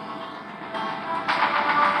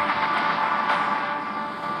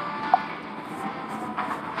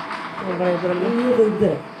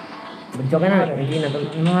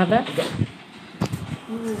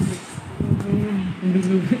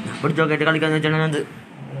 പിടിച്ചോക്കേട്ട് കളിക്കാന്ന് വെച്ചാൽ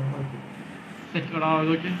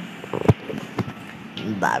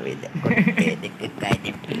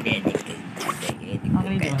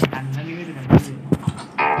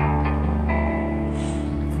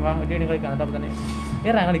കളിക്കാൻ തന്നെ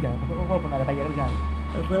ഇറാൻ കളിക്കാം. കുഴപ്പമുണ്ടാവില്ല. കയ്യ കളിക്കാൻ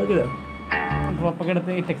ഡ്രോപ്പൊക്കെ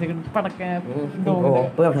എടുത്ത് ടെക്സ് പടക്കാൻ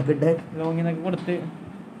ലോങ്ങിന്നൊക്കെ കൊടുത്ത്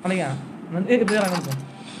കളിക്കാം. ഇറാൻ കളിക്കാം.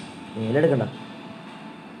 എടുക്കണ്ട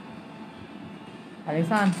അല്ലെങ്കിൽ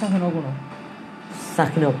സാധനം നോക്കണോ?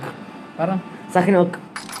 സഹ്നോക്ക് പറ സഹ്നോക്ക്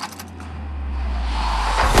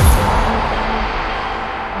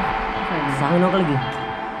സാഹനോ കളിക്കും.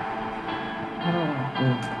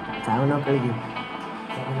 സാഹനോ കളിക്കും.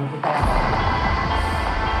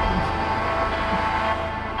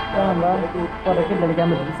 കളിക്കാൻ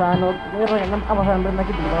പറ്റും. സാധനം എണ്ണം അവസാനം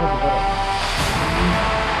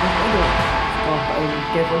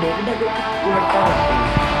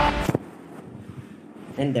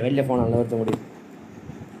എന്റെ വലിയ ഫോണാണ് കുറച്ചും കൂടി.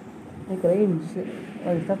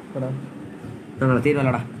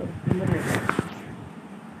 തീരുവല്ലടാ.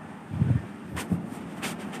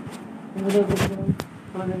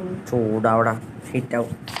 ചൂടാവടാ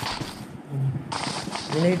ഹീറ്റാവും.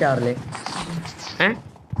 ഇങ്ങനെ ഹീറ്റാറില്ലേ?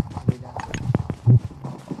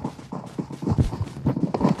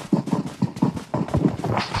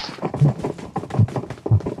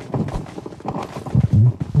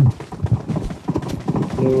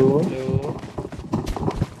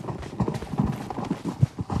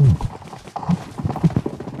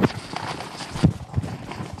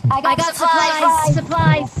 I got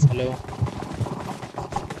supplies. Hello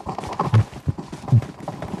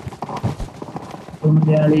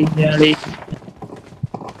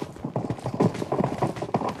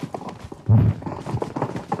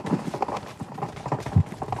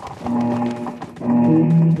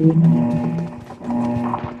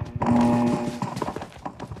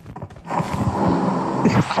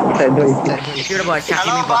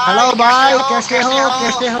hello भाई कैसे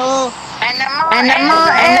हो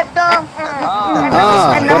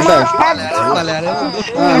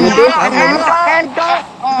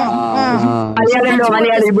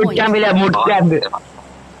മലയാളി ബൂട്ട് ക്യാമ്പിലെ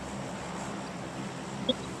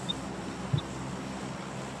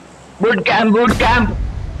boot camp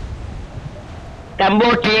Tembo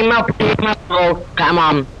team up bro, come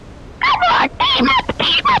on team up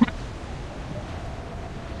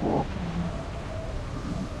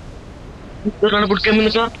ഇതാണ് ബുട്ട് ക്യാമ്പ്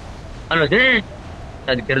നിൽക്കുക. ഹലോ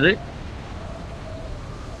സാധിക്കരുത്.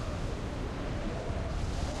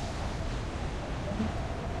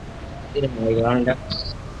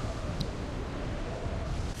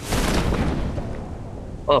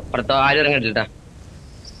 ഓ അപ്പുറത്ത് ആരും ഇറങ്ങിട്ടില്ല.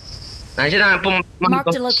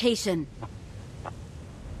 Marked a location.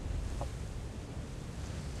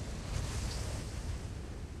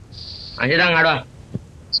 അങ്ങാടാ.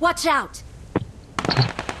 Watch out.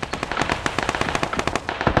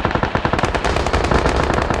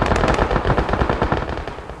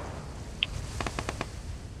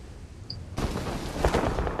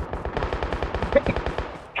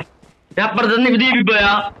 അപ്പുറത്ത് വിധി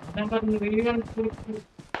പോയാ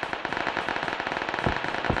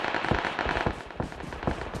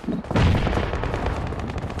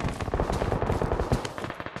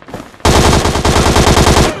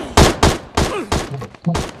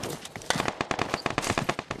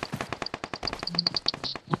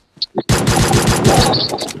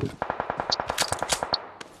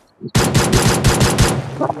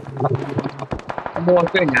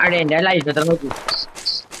അവിടെ എന്റെ ലൈഫ് എത്ര നോക്കി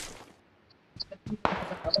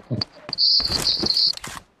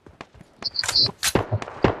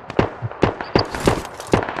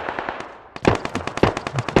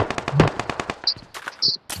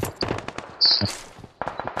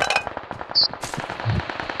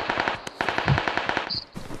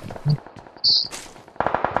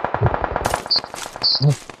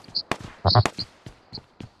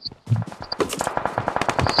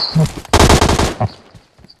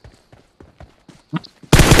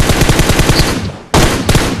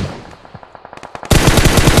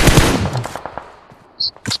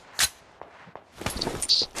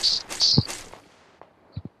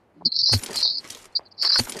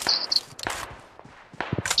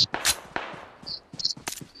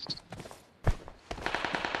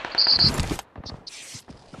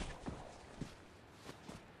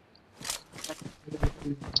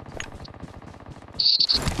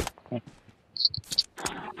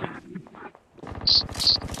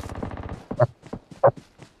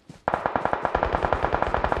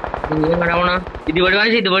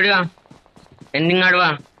ഇത് വഴി വാ എന്നിങ്ങാട് വാ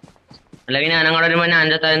അല്ലെങ്കിൽ ഞാൻ അങ്ങോട്ട് വരുമ്പോ ഞാൻ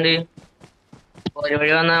ചത്താ എന്ത് ഒരു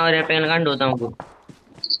വഴി വന്നാ ഒരേപ്പ ഇങ്ങനെ കണ്ടു നമുക്ക്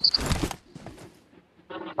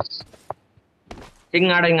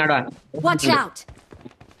ഇങ്ങാട് വാ Watch out!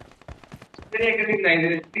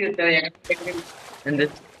 എന്ത്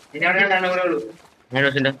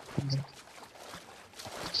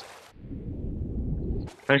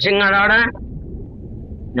ഇങ്ങാടവിടെ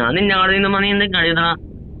ഞാൻ നിന്നവിടെ നിന്ന് മണി എന്ത് കഴിയതാ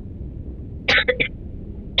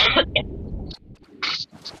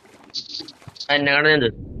എന്നെ കടന്നത്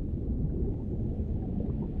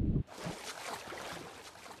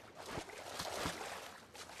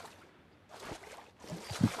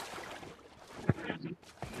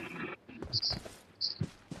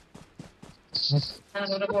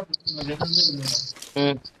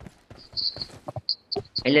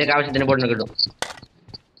എല്ലാവർക്കും ആവശ്യത്തിന് പൊണ്ണ കിട്ടും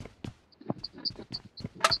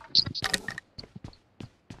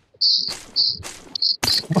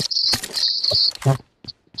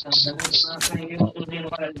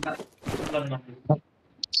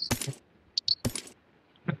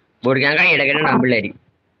പൊടിക്കാൻ കൈയിടക്കുന്നുണ്ടാവും പിള്ളേര്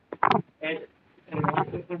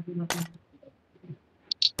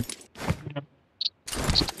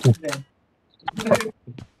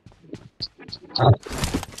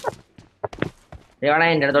ഇവിടെ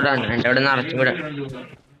എന്റെ അടുത്തോട്ടാണ് എന്റെ അവിടെ നിറച്ചും കൂടെ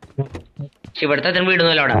ഇവിടുത്തെ അത്ര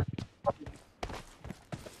വീടുന്നല്ലോ അവിടെ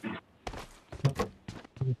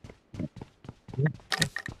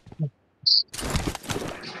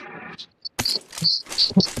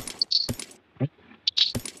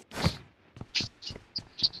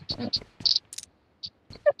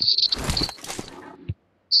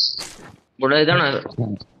ഇവിടെ ഇതാണ്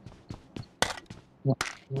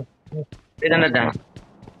ഇതാണ്ടാ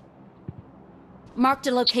Marked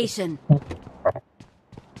a location.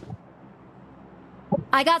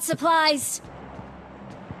 I got supplies.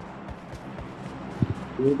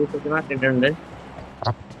 മാർക്കിട്ടുണ്ട്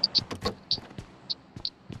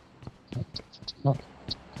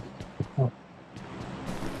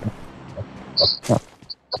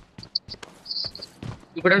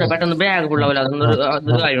ഇവിടെ ഉണ്ട് പെട്ടെന്ന് ബാഗ് ഫുള്ളാവില്ല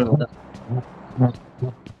അതൊരു കാര്യമാണ്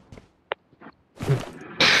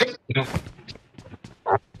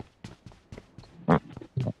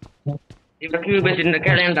ഇവിടെ ക്യൂബസിന്റെ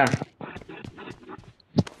കിളയണ്ട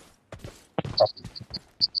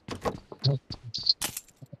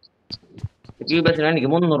ക്യൂബസിന് എനിക്ക്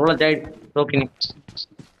 300 നോക്കിനി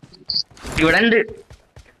ഇവിടെ ഉണ്ട്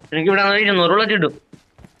എനിക്ക് ഇവിടെ 200 ഇടും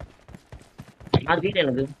അതില്ല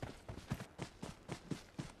എനിക്ക്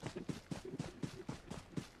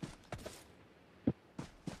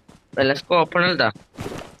വല്ല സ്കോപ്പണല്താ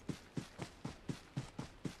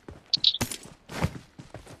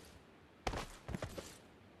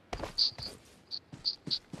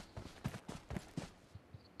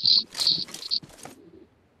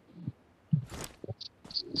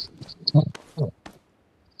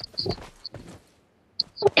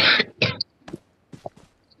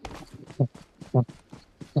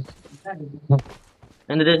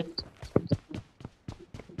എന്നിട്ട്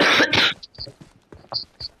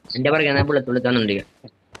എന്റെ പറയാ പുള്ളത്തുള്ളിക്കാന്നുണ്ട്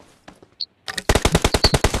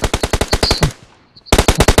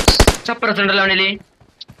സപ്രസ് ഉണ്ടല്ലോ അവനില്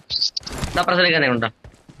സപ്രസ് എടുക്കാനേ ഉണ്ടോ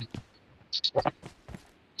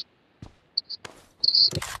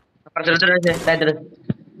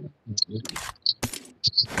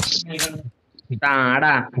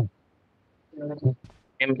താടാ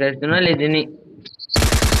എംസല്ലേ ഇതിന്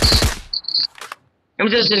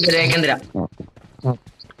കേന്ദ്ര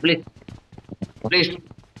please please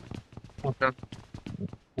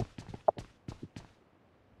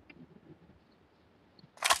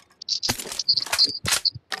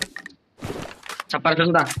Sapar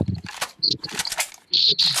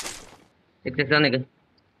Nick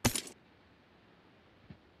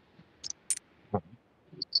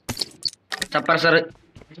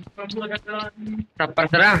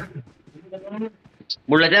സപ്പർസറാ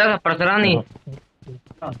bullet സപ്പർസറാ നീ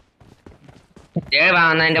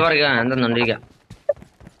എന്റെ പുറകെ എന്തെന്നുണ്ടിരിക്ക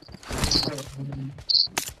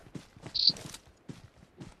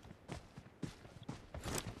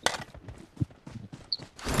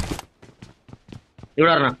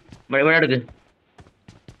ഇവിടെ പറഞ്ഞ ഇവിടെ എടുക്ക്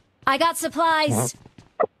I got supplies.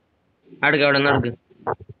 അടുക്ക അവിടെ നിന്ന് അടുക്ക്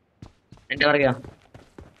എന്റെ പുറകെയാ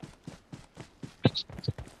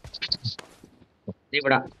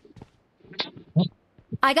ഇവിടെ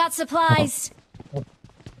I got supplies.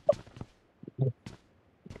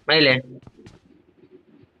 മതില്ലേ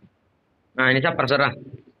ഇനി സപ്പർസറാ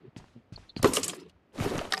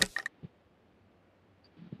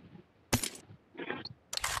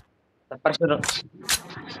സപ്പർസർ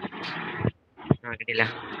കിട്ടില്ല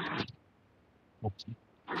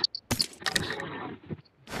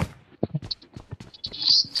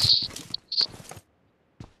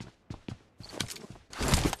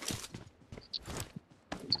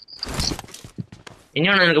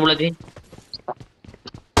ഇനിയാണോ നിനക്ക് ബുള്ളറ്റ്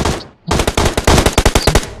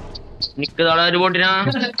നിക്കതാളെ ഒരു ബോട്ടിനാ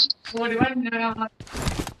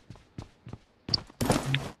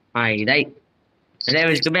ആ ഇതായി അല്ലേ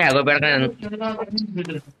വിളിച്ച് ബാഗോ പേടക്കാൻ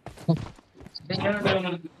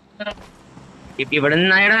ഇവിടെ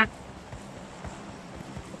നിന്നായടാ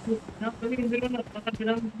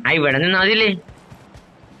ആ ഇവിടെ നിന്നാ മതില്ലേ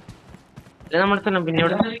അല്ലെ നമ്മുടെ സ്ഥലം പിന്നെ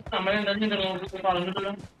ഇവിടെ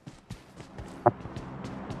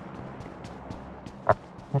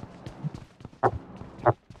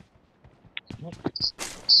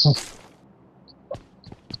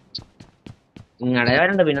നിങ്ങളുടെ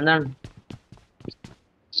വരണ്ട പിന്നെന്താണ്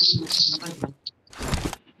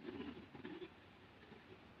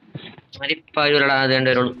മരിപ്പായൂരടാ അതേണ്ട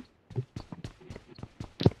വരുള്ളൂ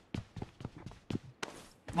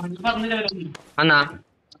എന്നാ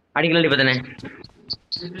അടിക്കലല്ലേ ഇപ്പൊ തന്നെ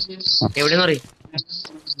എവിടെന്ന് പറയും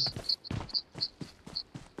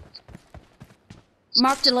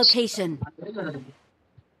Marked a location.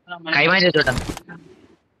 കൈമാറ്റി വെച്ചോട്ടാ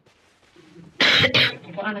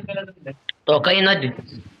തോക്കൈന്നാറ്റ്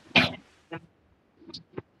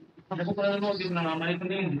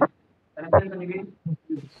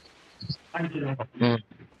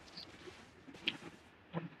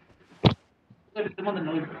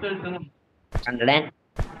കണ്ടടേ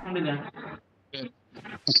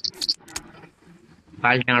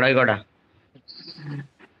പാലിച്ചങ്ങടെ പോയിക്കോട്ടെ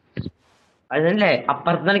അതല്ലേ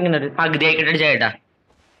അപ്പുറത്ത് നിൽക്കുന്ന ഒരു പകുതി ആയിക്കിട്ട് ചേട്ടാ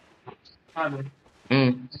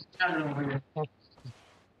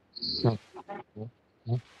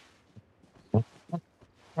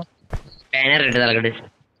ബാനർ ഇട്ട് തലക്കെട്ട്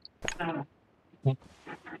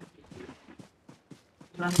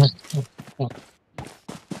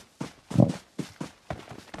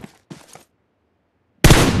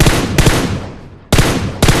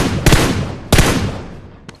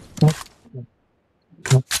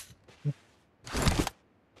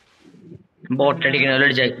ബോട്ടടിക്കണ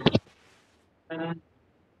അടിച്ചാൽ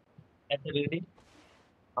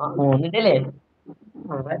മൂന്നിട്ടല്ലേ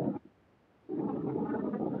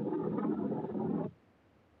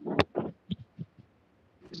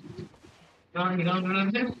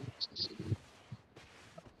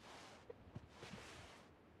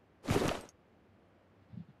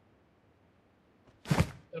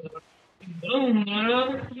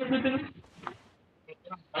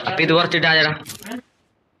അപ്പൊ ഇത് കുറച്ചിട്ടാ ചേട്ടാ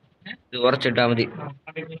ഇത് കുറച്ചിട്ടാ മതി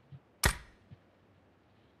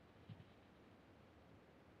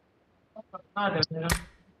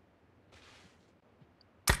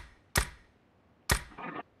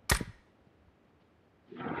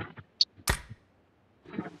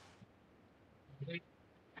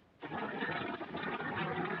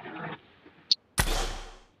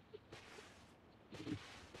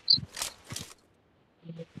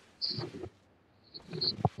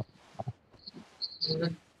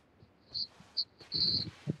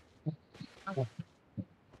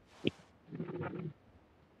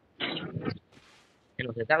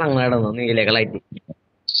ചളങ്ങാടന്നോ നീലകളായിട്ട്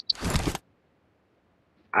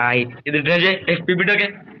ആയി ഇതിട്ട് എഫ് പി ബിട്ടൊക്കെ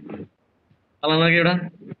നോക്കി ഇവിടെ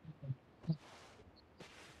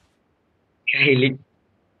കയ്യില്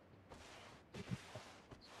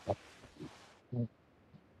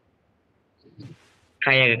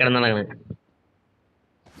കൈയൊക്കെ കിടന്നടങ്ങണ്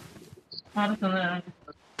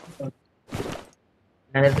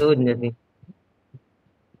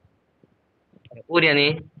ഊരിയാ നീ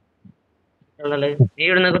നീ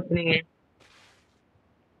ഇവിടുന്ന് കുത്തിനീങ്ങ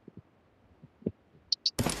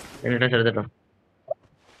ഡ്രസ് എടുത്തിട്ടോ.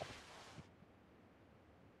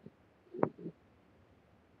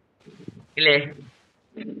 ഇല്ലേ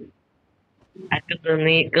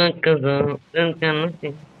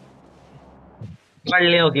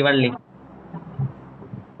വള്ളി നോക്കി വള്ളി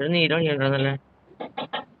ഒരു നീര് വള്ളിയുണ്ടോന്നല്ലേ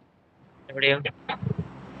എവിടെയോ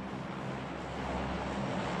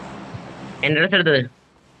എന്റെ ഡ്രസ് എടുത്തത്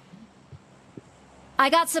I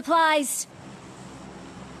got supplies.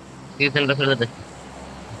 Season dress എടുത്തിട്ട്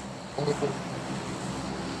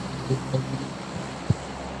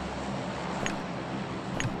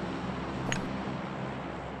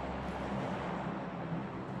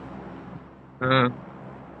ആ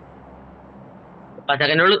 10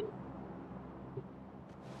 സെക്കൻഡ് ഉള്ളു.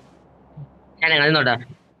 ഞാൻ അങ്ങനെ നോട്ടാ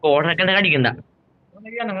ഓർഡറൊക്കെ അടിക്കണ്ട.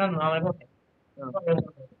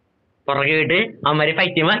 പുറകെ പോയിട്ട് അമ്മമാര്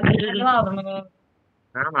ഫൈറ്റ്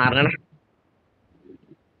മാറണ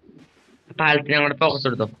പാലത്തിന് അങ്ങോട്ട് ഫോക്കസ്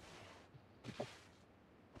എടുത്തോ.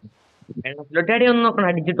 വെള്ളത്തിലോട്ട് അടി ഒന്ന് നോക്കണം.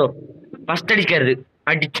 അടിച്ചിട്ടോ ഫസ്റ്റ് അടിക്കരുത്.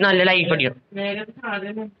 അടിച്ച് നല്ല ലൈഫ് അടിക്കണം.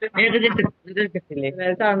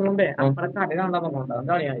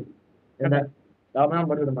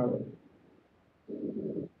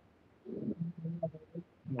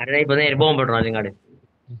 ഇപ്പൊ നേരെ ബോംബ് ഇടണം നിങ്ങാട്.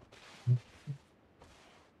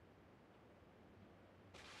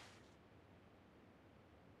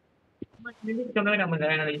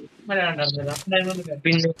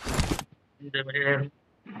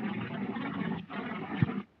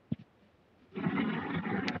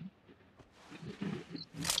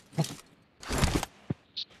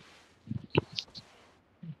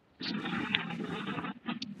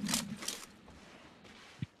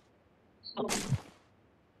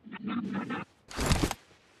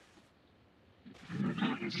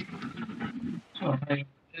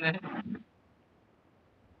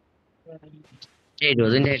 പിന്നെ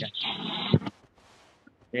അതിന്റെ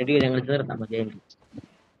ഞങ്ങൾ ചേർത്താൽ മതി.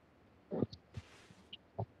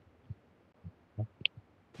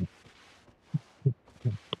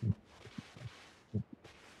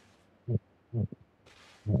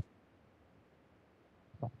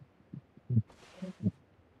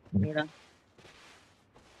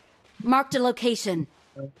 Marked a location.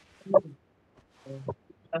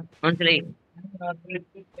 മനസ്സിലായി.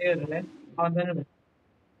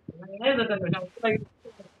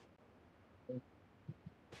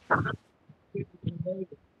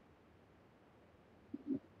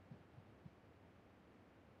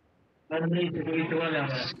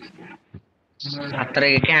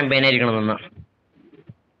 അത്രയൊക്കെ ക്യാമ്പയിൻ ആയിരിക്കണം എന്നാ.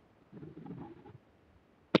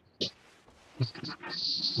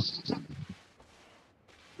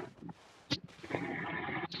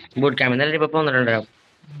 ബൂട്ട് ക്യാമ്പ് ഇന്നലെ ഇപ്പൊ പോന്നിട്ടുണ്ടാവും.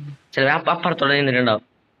 ചില അപ്പുറത്തോടെ നിന്നിട്ടുണ്ടാവും.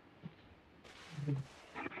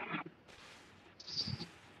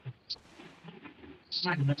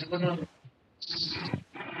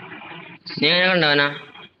 നീ എങ്ങനെ കണ്ടവനാ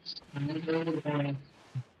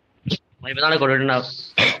ഇപ്പൊ നാളെ കൊണ്ടിട്ടുണ്ടാവും.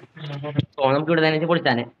 നമുക്ക് ഇവിടെ തന്നെ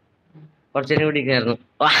പൊളിച്ചാനെ കുറച്ചേരം പിടിക്കായിരുന്നു.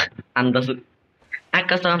 അന്തസ്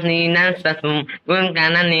അക്കസം നീ നസക്കും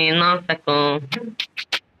നീ നോക്കും.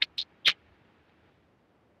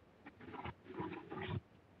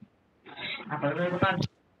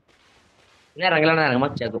 ഇറങ്ങലാണ് ഇറങ്ങും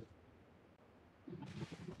മച്ചാക്കും.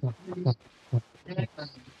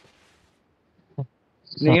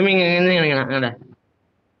 നീ അങ്ങനെ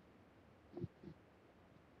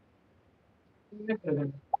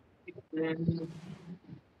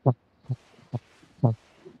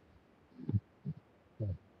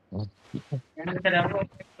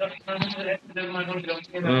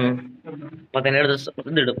പത്തന്നെ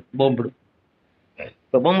ഇതിടും ബോംബിടും.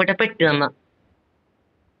 ഇപ്പൊ ബോംബിട്ട പെട്ട് തന്ന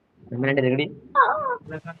രണ്ടടി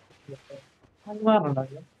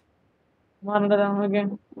മാറുന്നുണ്ട്. മാറില്ല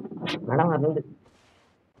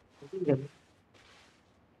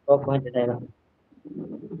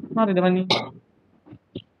പനി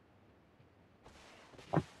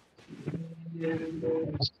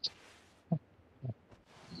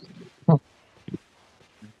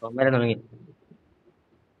വരാൻ തുടങ്ങി.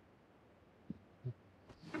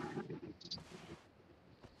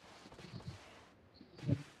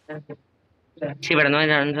 ഇവിടെ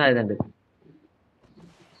നിന്ന് സാധ്യതയുണ്ട്.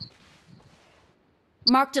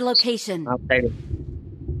 Marked a location.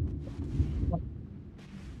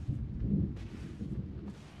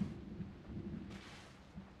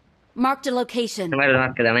 Marked a location.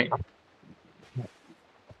 നടക്കതാണ്.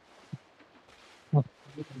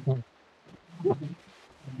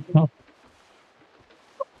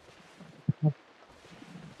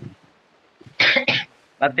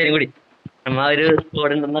 പത്തേരും കൂടി നമ്മ ഒരു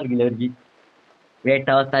സ്കോഡ് ഉണ്ടെന്ന് അറിയില്ല അവർക്ക്. വേട്ട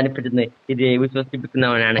അവസാനിപ്പിച്ചെന്ന് ഇത്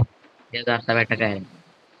വിശ്വസിപ്പിക്കുന്നവനാണ് യഥാർത്ഥ വേട്ടക്കാരൻ.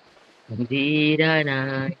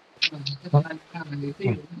 ധീരനായി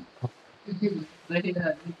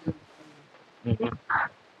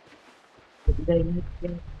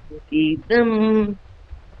ഗീതം.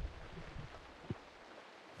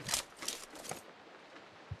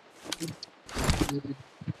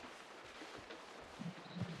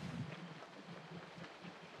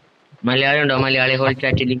 മലയാളി ഉണ്ടോ? മലയാളി ഹോൾ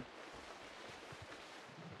ചാറ്റിൽ.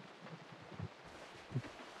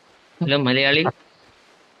 ഹലോ മലയാളി,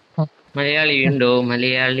 മലയാളി ഉണ്ടോ?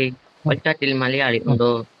 മലയാളി ഹോൾ ചാറ്റിൽ മലയാളി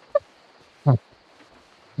ഉണ്ടോ?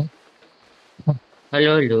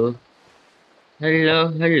 Hello hello hello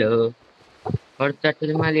hello, whole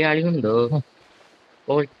ചാറ്റിൽ മലയാളി ഉണ്ടോ?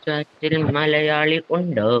 ഹോൾ ചാറ്റിൽ മലയാളി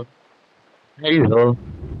ഉണ്ടോ? ഹലോ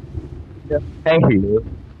ഹലോ,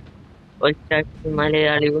 ഹോൾ ചാറ്റിൽ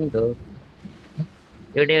മലയാളി ഉണ്ടോ?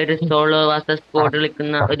 ഇവിടെ ഒരു സോളോ വാസ സ്ക്വാഡ്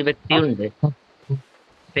കളിക്കുന്ന ഒരു വ്യക്തിയുണ്ട്.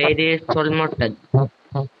 പേര് സോൾമോട്ടൻ.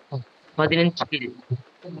 15 കിൽ.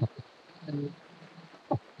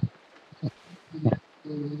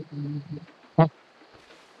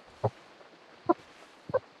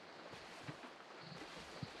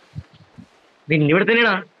 പിന്നെ ഇവിടെ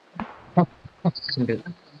തന്നെയാണോ?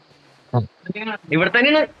 ഇവിടെ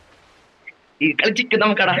തന്നെയാണ് ഈ കളിച്ചിട്ട്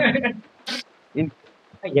നമുക്കടാ.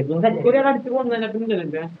 അടിച്ചു പോകുന്നതല്ല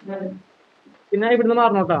പിന്നെ ഇവിടുന്ന്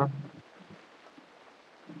മാറണോട്ടാ.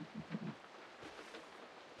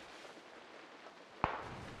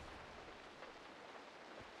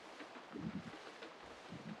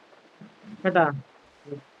 കേട്ടാ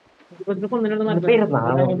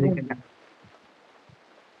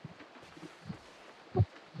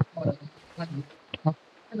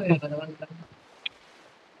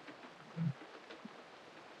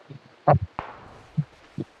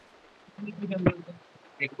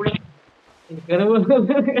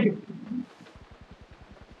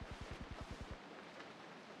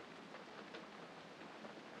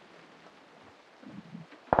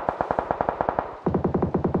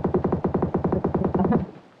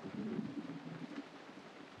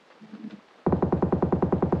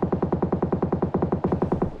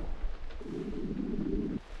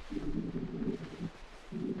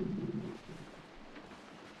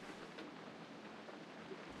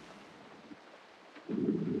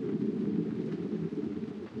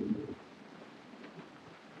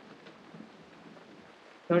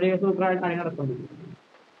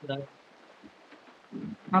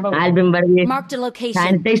ആൽബം Marked a location.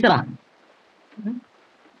 സാനിറ്റൈസറാ.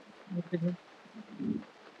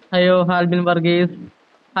 അയ്യോ Albin Varghese,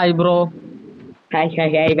 hi bro. Hi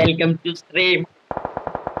hi hi, welcome to stream.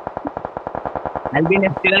 Albin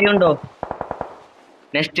next കളി ഉണ്ടോ?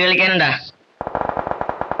 നെക്സ്റ്റ് കളിക്കാനുണ്ടാ?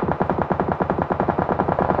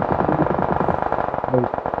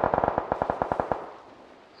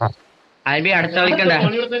 ആൽബി അടുത്ത കളിക്കണ്ട,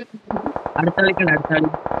 അടുത്ത കളിക്കണ്ട, അടുത്ത കളി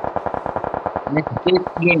നെക്സ്റ്റ്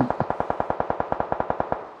ഗെയിം.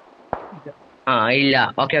 ആ ഇല്ല,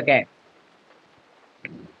 ഓക്കെ ഓക്കെ.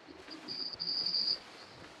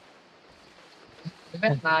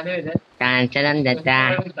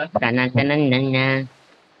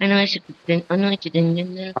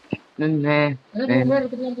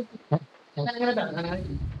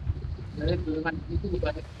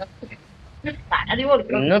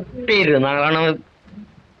 പെരുന്നാളാണ്.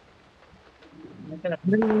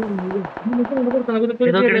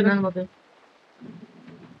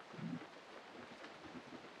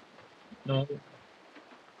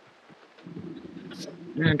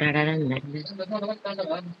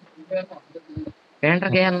 വേണ്ട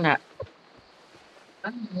കേറണ്ട,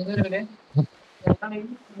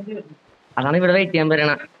 അതാണ് ഇവിടെ വെയിറ്റ് ചെയ്യാൻ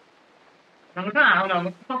പറയണ. ആ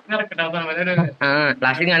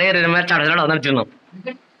ക്ലാസ്സിൽ കളി കയറി ചടച്ചോടോ നിർത്തിരുന്നു.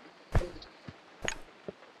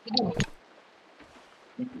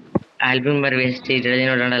 ആൽബം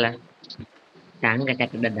സ്റ്റേജിനോടുണ്ടല്ലോ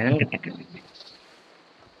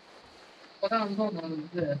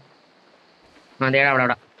അതേടാ അവിടെ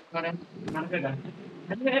അവിടെ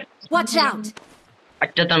Watch out!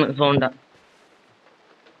 അറ്റത്താണ് സോണ്ട.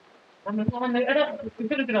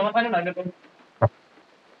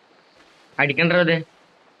 അടിക്കണ്ടോ അത്?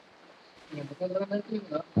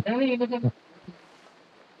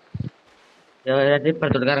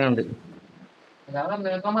 ഇപ്പഴത്തോട്ട് കറങ്ങുന്നുണ്ട്.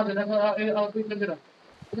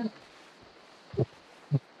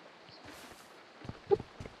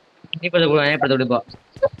 ഇപ്പഴത്തോട്ട് പോ.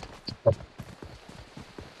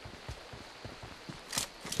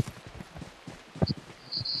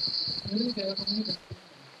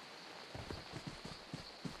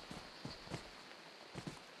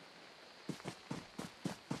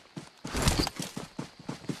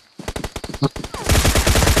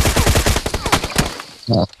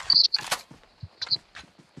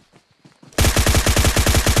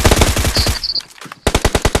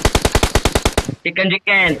 ചിക്കൻ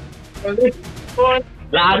ചിക്കൻ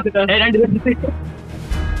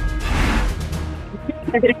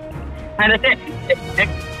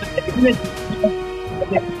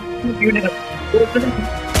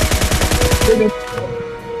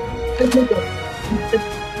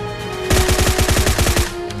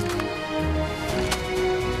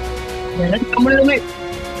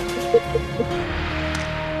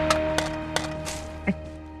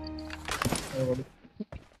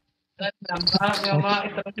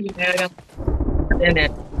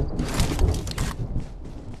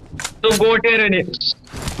ഗോട്ട് കയറി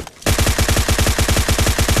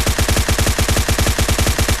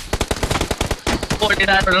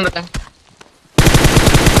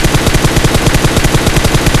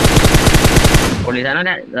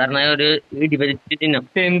പോലീസാണ് ഒരു ഇടിപരിച്ച് ചിഹ്നം.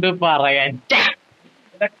 എന്ത് പറയാൻ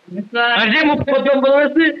 39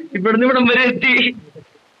 വയസ്സ് ഇവിടുന്ന് ഇവിടം വരെ എത്തി.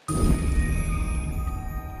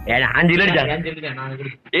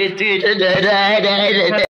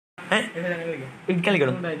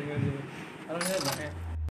 കളിക്കണം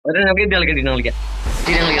നമുക്ക് ഇത് കളിക്കണ്ടി കളിക്കാം.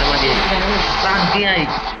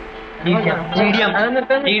 Medium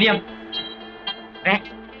medium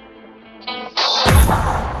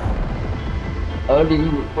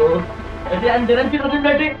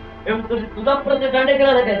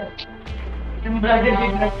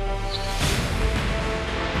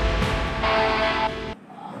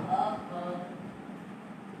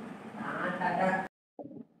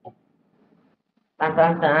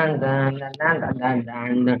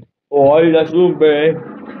Hola, super.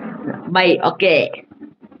 Bye, okay.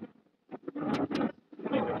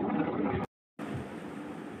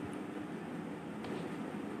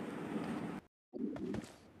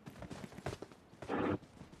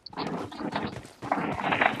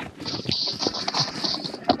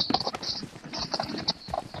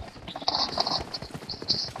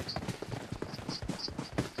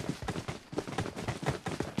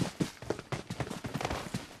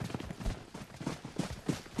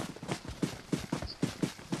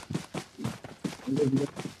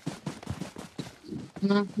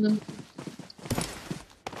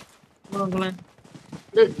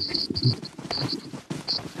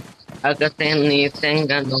 Agak tenis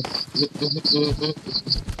enggak dong.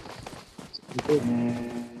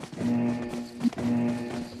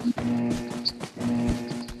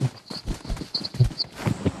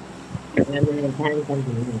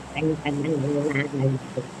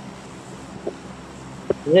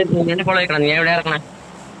 Ini follow iklan ya udah rekam.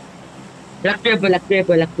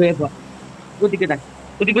 Lakwe. Kuti kita.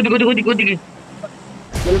 Kuti.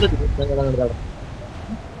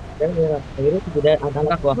 Tidak ada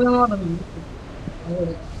apa.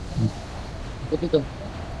 Itu.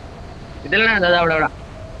 Itulah ada അവിടെ.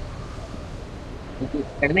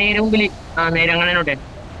 നേരം മുമ്പിൽ നേരം അങ്ങനെ നോട്ടെ.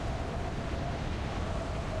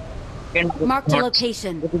 Mark the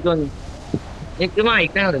location. എനിക്ക്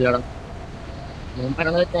വായിക്കാനറിയില്ലടാ. ഞാൻ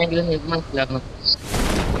പറഞ്ഞത് വെച്ചെങ്കിലും എനിക്ക് മനസ്സിലാക്കണം.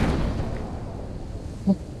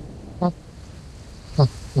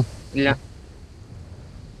 ഇല്ല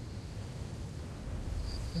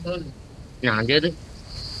ഞാൻ ചെയ്ത്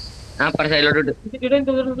പറ സൈഡിലോട്ട്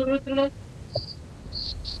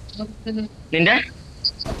നിന്റെ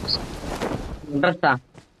ഡ്രസ്സാ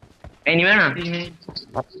ഇനി വേണോ?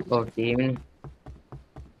 ഓ ടീമിന്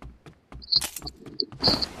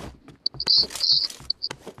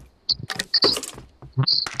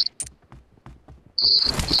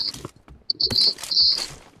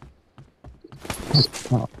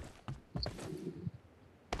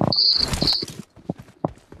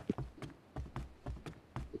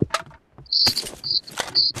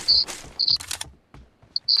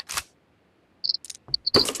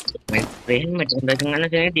മറ്റേ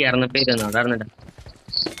ചേട്ടിയാർന്ന പേരൊന്നും അതാർന്നിട്ട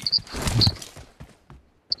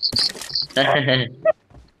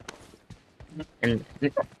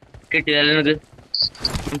കിട്ടിയല്ലോ നിനക്ക്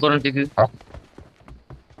പുറത്തേക്ക്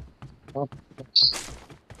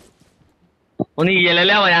ഒന്ന്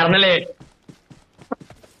ഇയലല്ലേ അവനാർന്നല്ലേ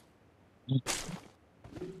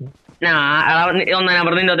ഒന്നാം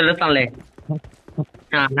നമ്പർ നിന്റെ ഒത്തിരി സ്ഥലല്ലേ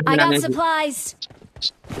I got supplies.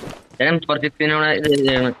 കുറച്ചിനോട് ഇത്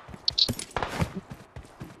ചെയ്യണം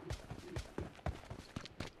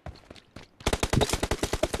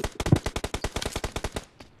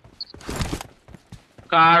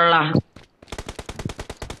കള്ള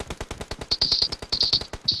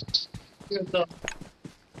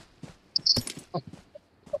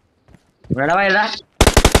ഇവിടെ വയതാ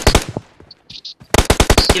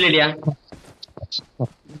ഇല്ലടിയാ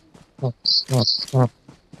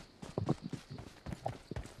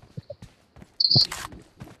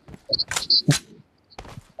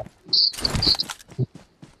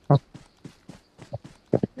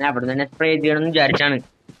ഞാൻ അവിടെ തന്നെ സ്പ്രേ ചെയ്യണമെന്ന് വിചാരിച്ചാണ്,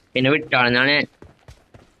 പിന്നെ വിട്ടാളെന്നാണ് ഞാൻ.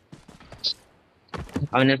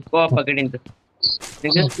 അവന് സ്കോപ്പൊക്കെ ഇട്ട്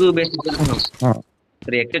നിങ്ങൾക്ക്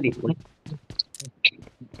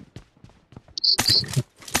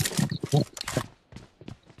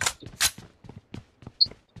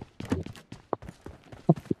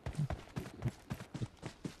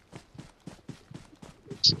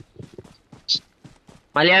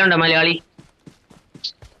മലയാളം ഉണ്ടോ? Malayali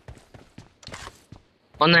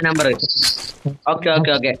 1 number. Okay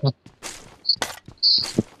okay okay.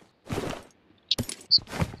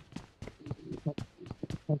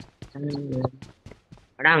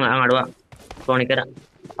 എടാ അങ്ങോട്ട് വാ, Thonikkara.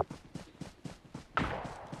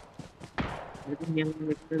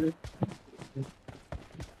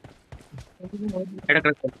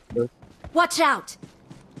 Watch out!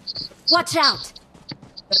 Watch out!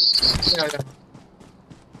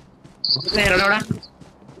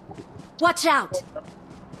 Watch out!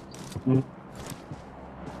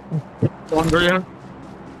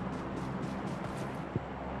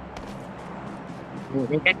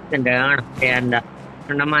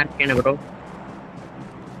 മാർക്കാണ് ബ്രോ.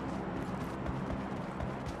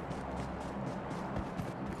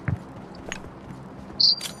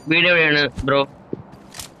 വീട് എവിടെയാണ് ബ്രോ?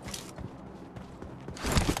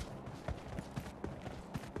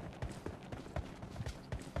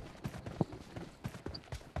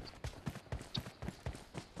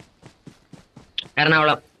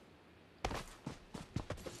 എറണാകുളം.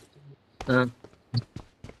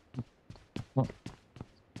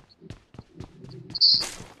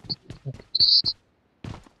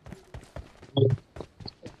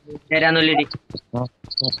 ചേരാന്നൊല്ലി.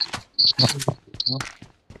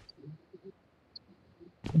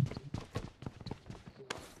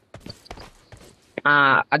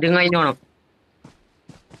 അധികം കഴിഞ്ഞു പോണം.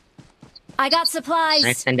 I got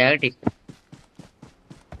supplies. എന്റെ കിട്ടി.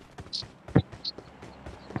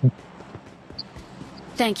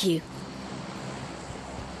 Thank you.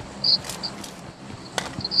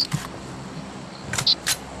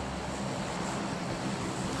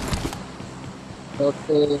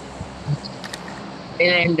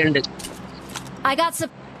 ഉണ്ട്. I got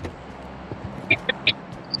some.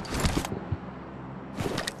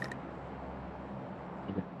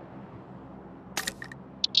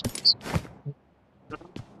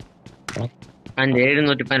 അഞ്ച്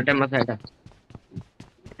 718 മാസമായിട്ടാ.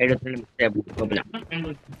 72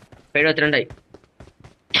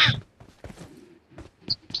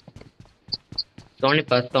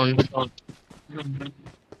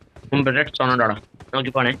 മുമ്പ് റെഡ് സ്റ്റോൺ ഉണ്ടോടാ?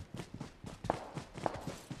 നോക്കി പോണേ.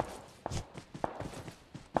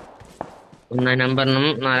 1 നമ്പറിനും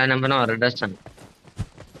 4 നമ്പറിനും ഓരോ ഡ്രസ്സാണ്.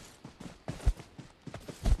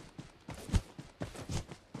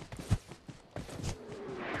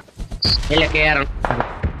 ഇല്ല കേറണം.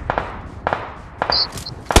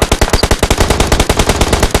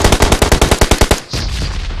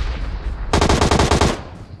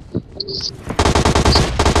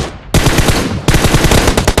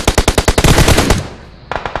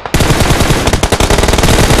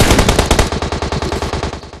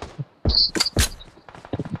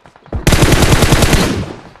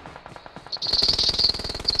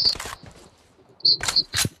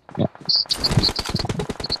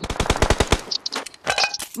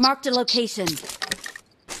 Marked a location.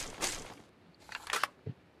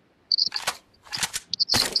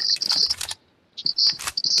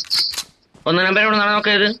 ഒന്ന് നമ്പർ എവിടെ നിന്നാണ്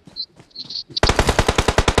നോക്കിയത്?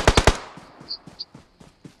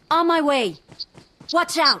 On my way.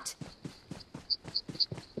 Watch out.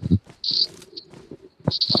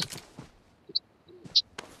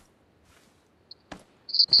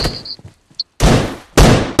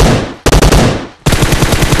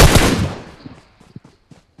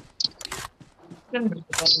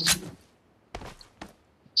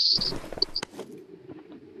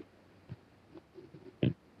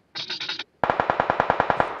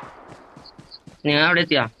 ഞാൻ അവിടെ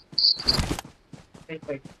എത്തിയാ?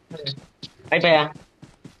 പൈപ്പയാ?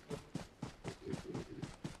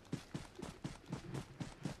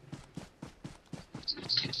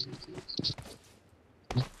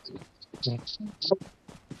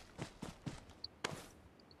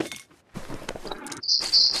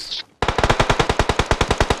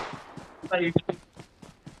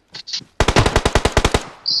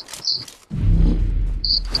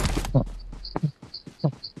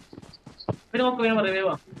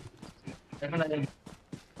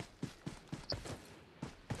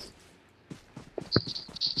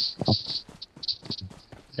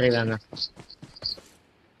 ശരി വേണ്ട.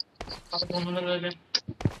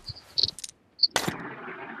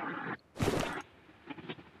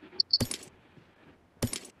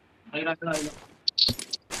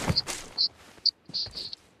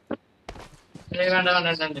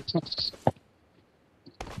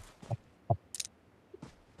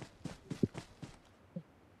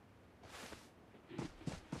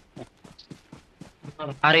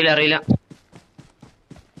 അറിയില്ല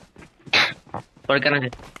കൊടുക്കണം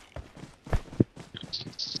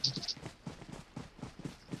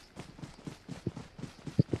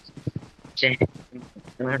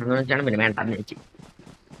പിന്നെ വേണ്ടെന്ന് വെച്ച്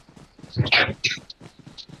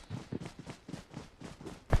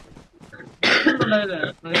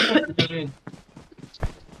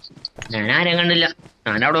ഞാൻ ആരെയും കണ്ടില്ല.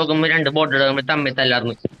 ഞാൻ അവിടെ നോക്കുമ്പോ 2 ബോട്ട് ഇടുമ്പോ തമ്മിൽ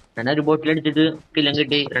തല്ലായിരുന്നു. ഞാൻ ഒരു ബോട്ടിൽ അടിച്ചിട്ട് കില്ലും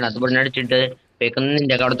കിട്ടി, 2ാമത്തെ ബോട്ടിനെ അടിച്ചിട്ട് പേക്കുന്ന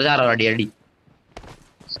നിന്റെ അവിടുത്തെ ചാറവാടി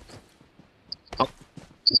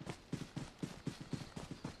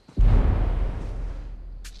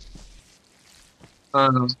ആ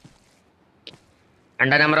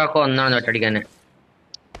 2ാം നമ്പറൊക്കെ ഒന്നാണ് ഒറ്റടിക്കാന്.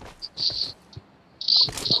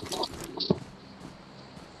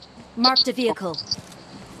 Marked a vehicle.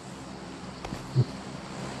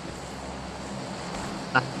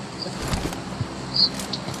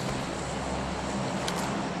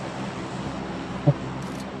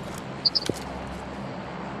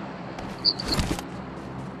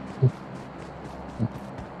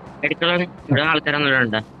 എടുക്കളാണ് ഇവിടെ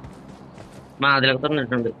ആൾക്കാരൊന്നുമില്ല. മാതിലൊക്കെ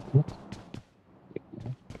തുറന്നിട്ടുണ്ട്.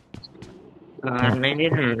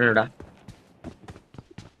 കാറിനെടാ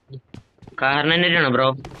കാറിനാണ് ബ്രോ.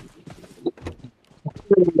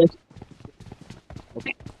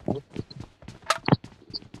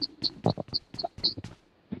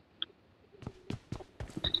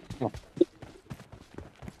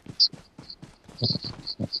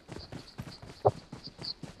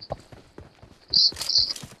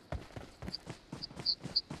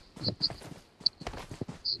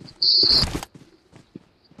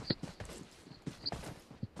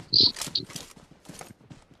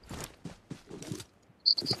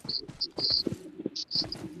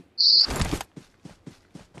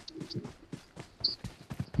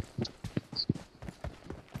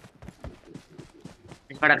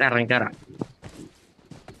 ഇറങ്ങിക്കറാം.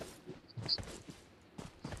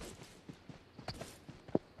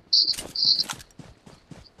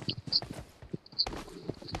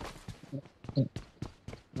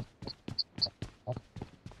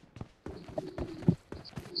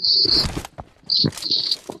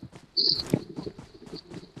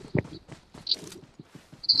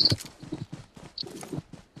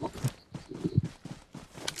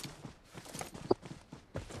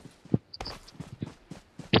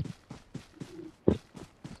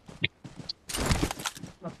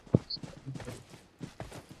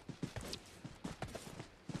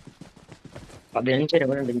 പതിനഞ്ച്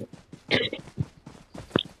രൂപ ഉണ്ടല്ലോ.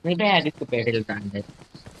 നീ ബാഗൊക്കെ പേടിൽ താണ്ട്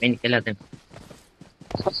എനിക്കല്ലാത്ത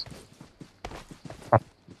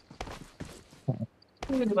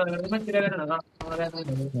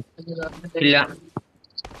ഇല്ല.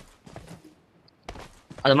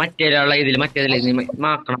 അത് മറ്റേലുള്ള ഇതിൽ മറ്റേതിൽ നീ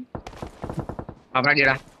മാക്കണം. അവിടെ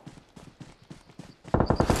അടിയടാ.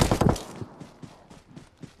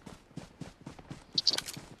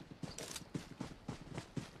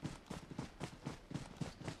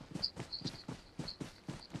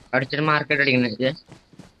 അടിച്ചിട്ട് മാർക്കറ്റ് അടിക്കുന്നത്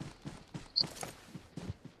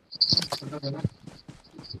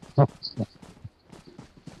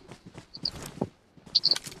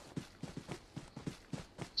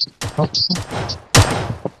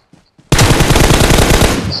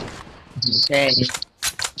ശരി.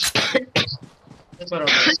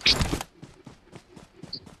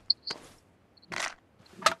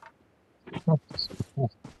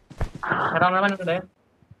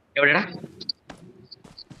 എവിടെടാ?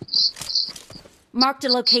 Marked a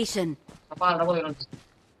location.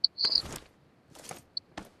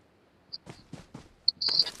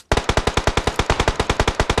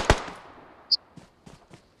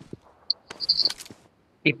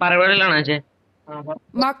 ഈ പറവകളിലാണോ ചേ?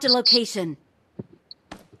 Marked a location.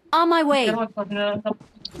 On my way.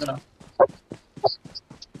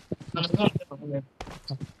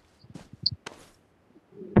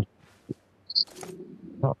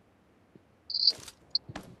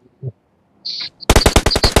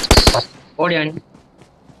 ഓടിയാണ്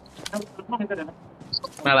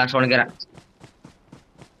സോണിക്കറ.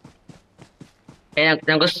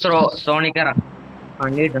 നമുക്ക് സോണിക്കറ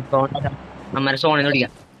വണ്ടി കിട്ടും. സോണിക്കറ അമ്മ സോണിന്ന്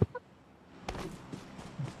വിളിക്കാം.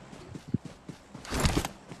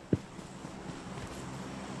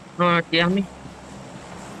 അമ്മി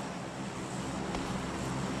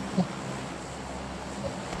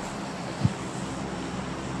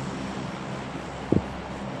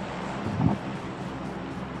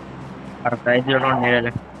അടുത്താഴ്ച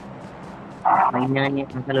ഉണ്ടല്ലേ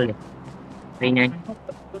ഹലോ ഞാൻ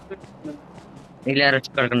ഇല്ല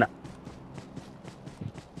കിടക്കണ്ട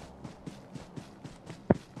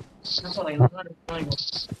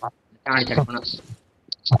കാണിച്ചെടുക്കണം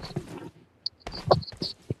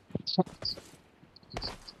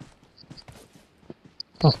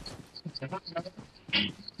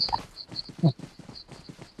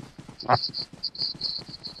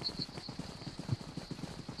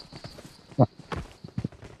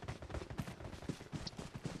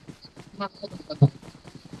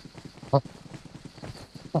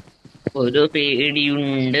ഒരു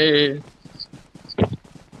പേടിയുണ്ട്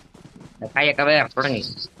കൈയൊക്കെ വേറെ തുടങ്ങി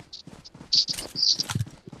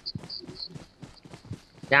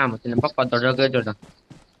രാമത്തിന് പൊക്കത്തോട്ടൊക്കെ വെച്ചോട്ടോ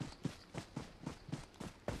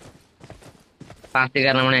പാസ്തി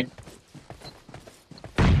കയറണമണെ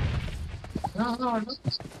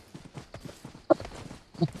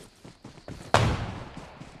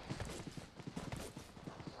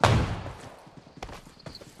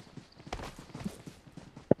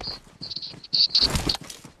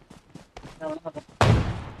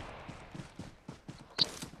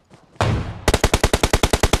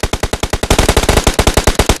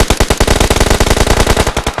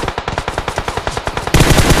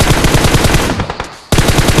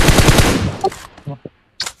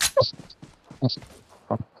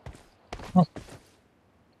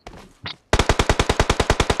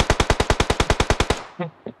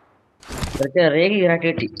ചെറിയ കീറാട്ടി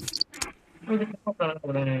കിട്ടി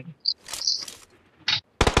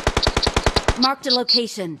Marked a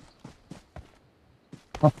location.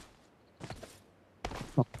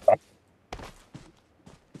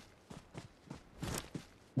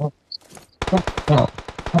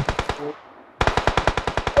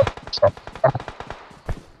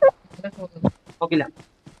 നോക്കില്ല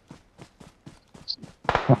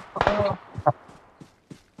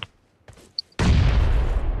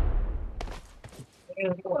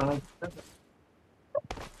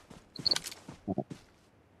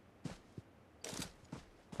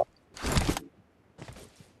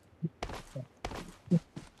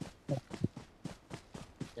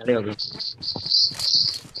നോക്കി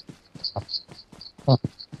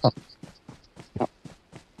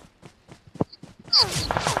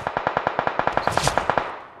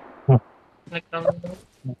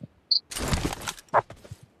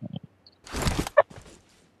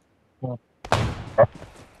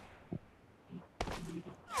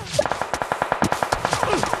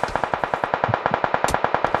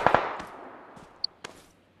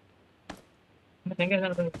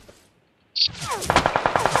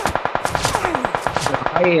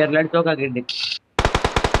എയർലൈൻസ് ഒക്കെ ആക്കിയിട്ടുണ്ട്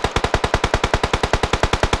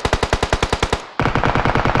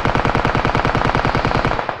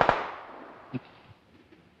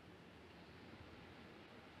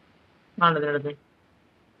ആണത്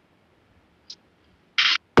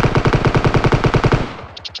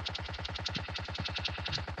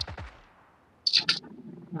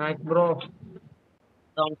bro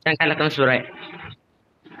കലക്കം സുറേ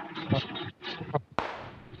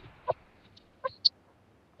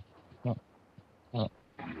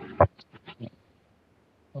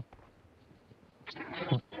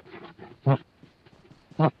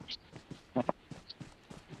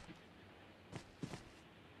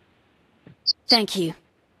Thank you.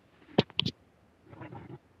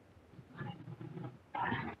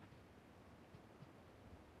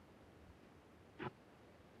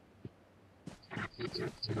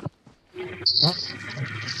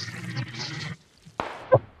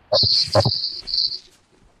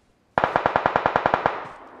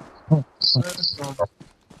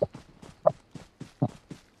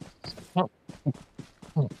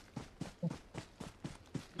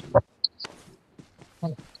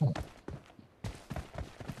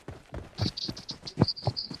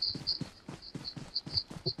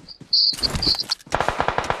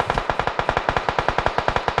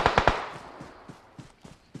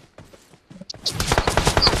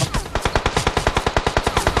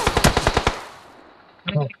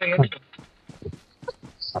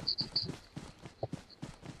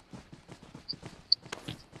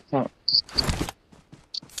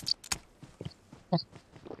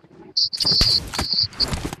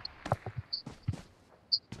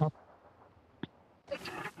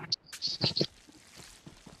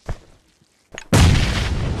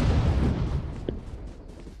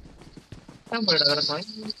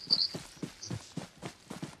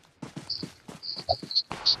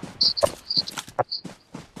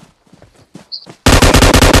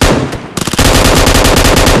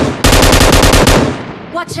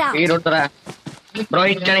 Watch out. Bro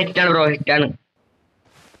ഹിറ്റാണ് bro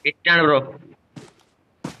ഹിറ്റാണ് bro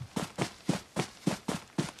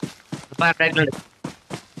പാർട്ടായിട്ടുണ്ട്.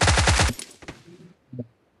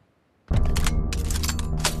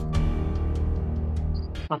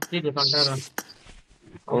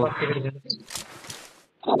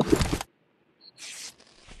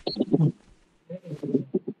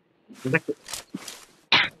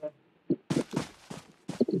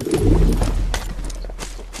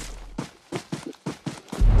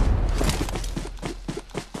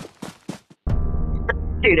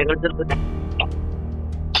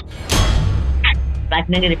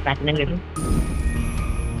 Platinum കയറി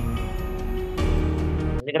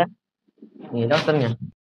നീല അവസ്ഥ ഞാൻ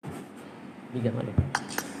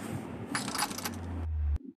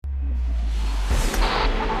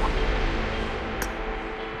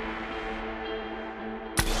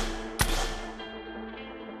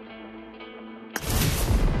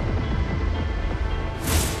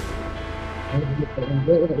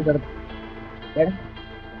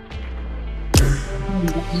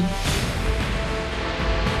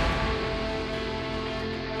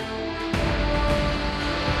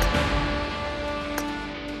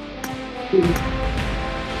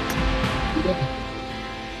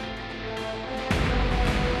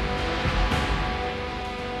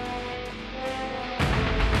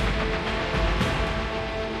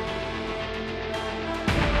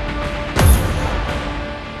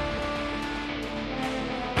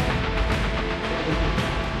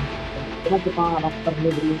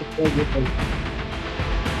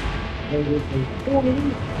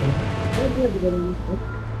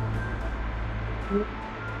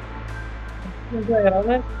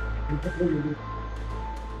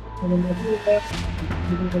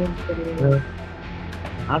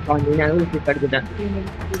ആ കണ്ടി ഞാൻ വിളിച്ചിട്ടടിച്ചിട്ട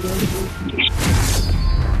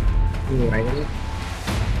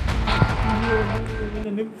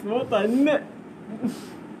തന്നെ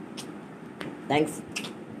താങ്ക്സ്.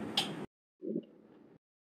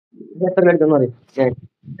 എത്ര കളിച്ചെന്ന് പറയും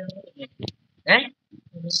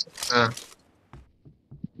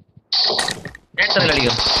എത്ര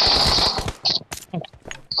കളിക്കും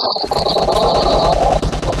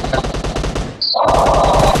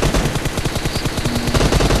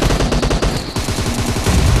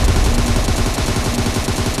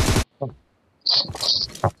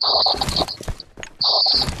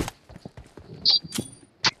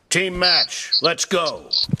Team match, let's go.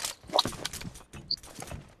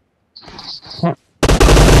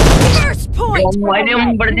 First point.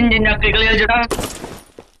 കളി കളിച്ചടാ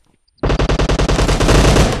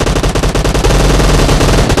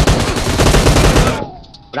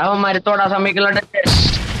മരത്തോടാ സമ്മതിക്കലോട്ടെ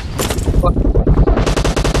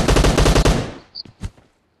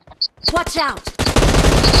Watch out.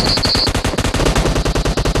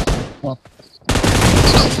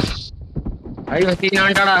 അയ്യോ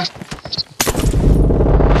സീനാണ്ടാടാ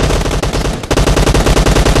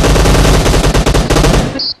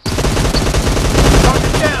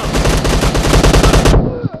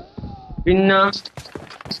പിന്നെ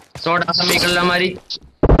തോടാ സമ്മതിക്കല്ല മാതിരി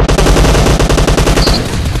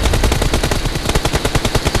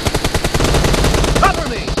Cover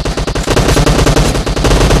me.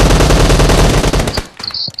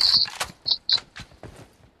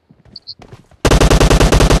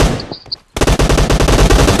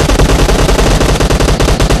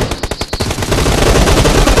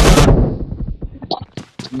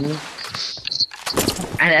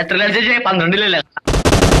 എത്ര കളിച്ചേ 12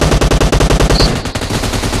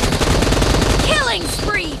 Killing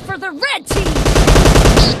spree for the red team.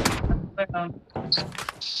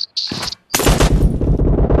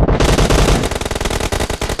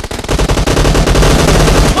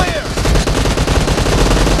 Clear.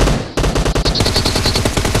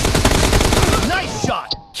 Nice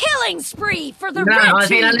shot. Killing spree for the red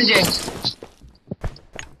team.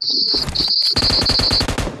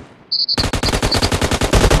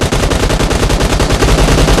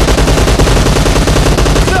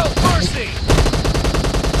 No mercy.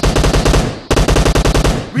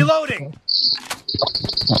 Reloading.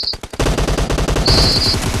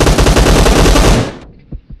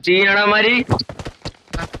 സീനാടാ മാതിരി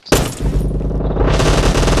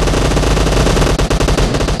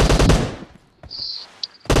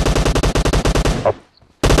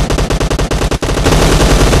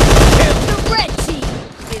The red team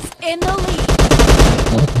is in the lead.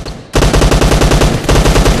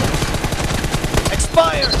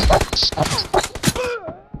 Expired.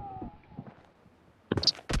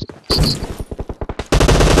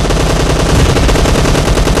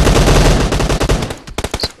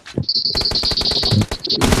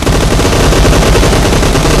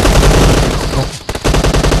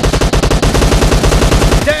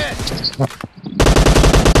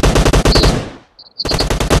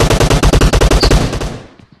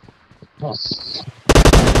 Nice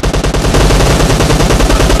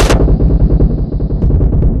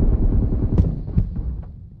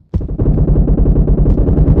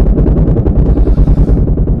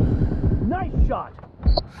shot.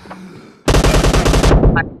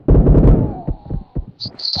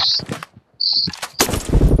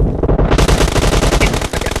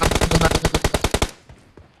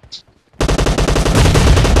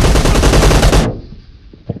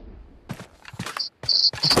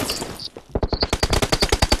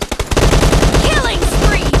 Killing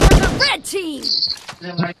spree for the red team.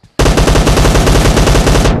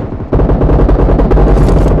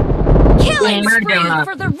 Killing spree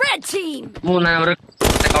for the red team. മൂന്നാം number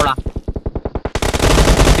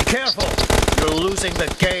Be careful. You're losing the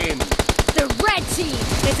game. The red team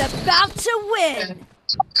is about to win.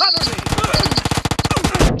 Cover me.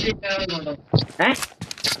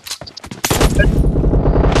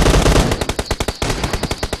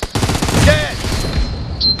 Dead.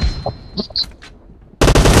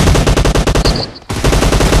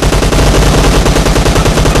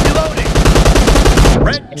 Reloading.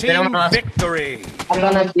 Red team victory.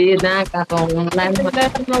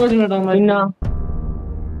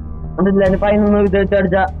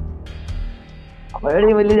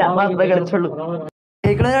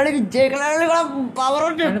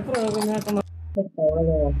 പവറുണ്ട്.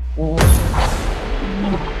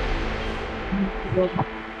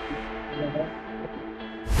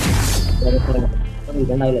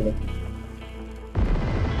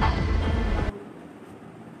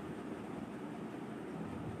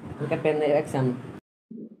 Exam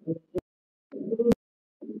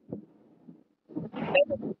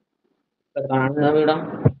വീടാ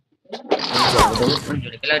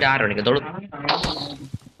ഒരു 6 മണിക്കത്തോളൂ.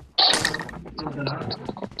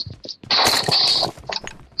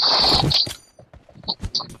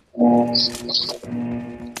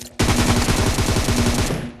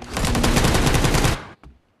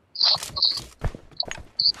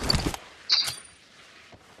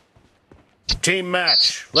 Team match.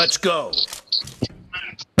 Let's go.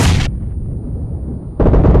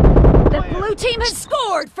 The blue team has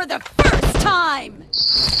scored for the first time.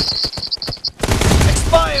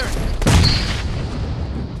 Expired.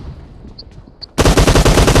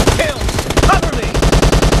 Kill. Cover me.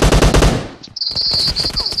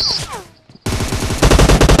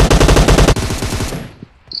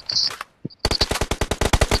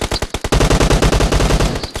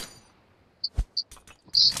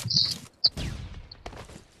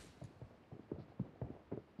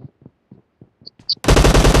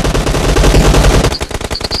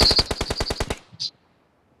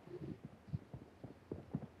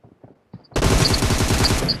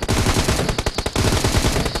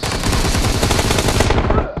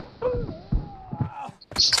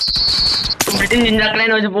 ജിഞ്ചാക്കളെ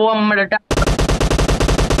വെച്ച് പോവാൻ നമ്മളിട്ട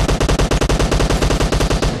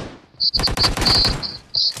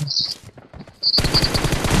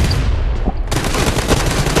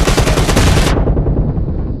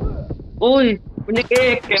ഓയ് പിന്നെ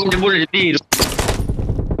cake bullet തീരും.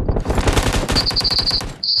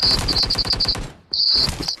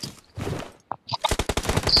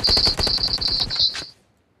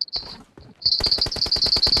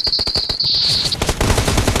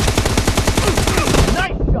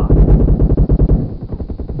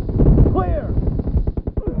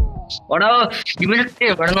 ഓടോ ഇവനൊക്കെ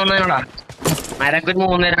ഇവിടെ നിന്നോടാ ആരൊക്കെ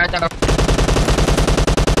 3 നേരം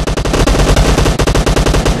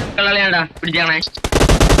കളിയാണ്ടാ പിടിച്ചാണേ.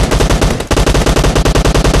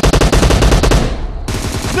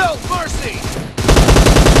 No mercy.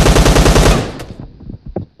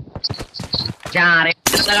 ചാറെ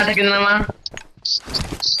കാട്ടിക്കുന്നമ്മ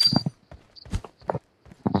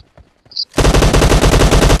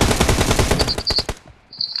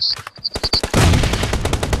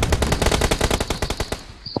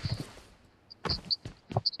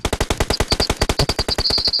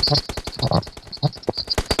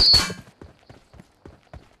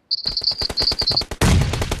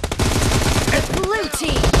Blue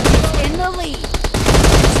team is in the lead.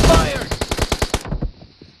 Expired.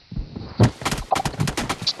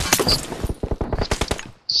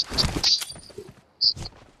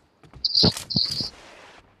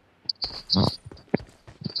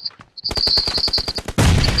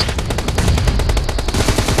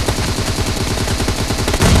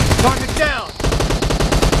 Target down.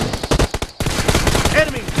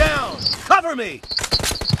 Enemy down. Cover me.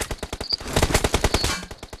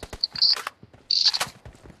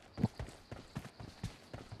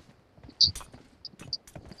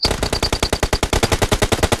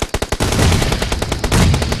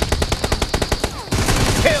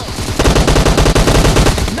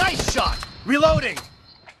 Reloading.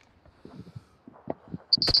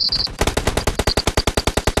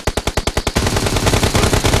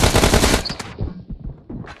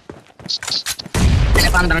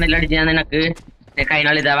 പന്ത്രണ്ടിൽ അടിച്ച് ഞാൻ നിനക്ക്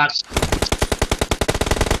കൈനാൾ ഇതാവാ.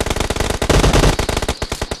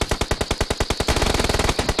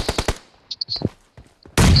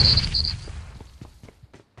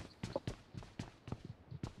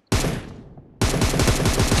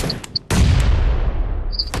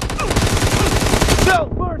 No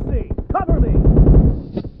mercy. Cover me.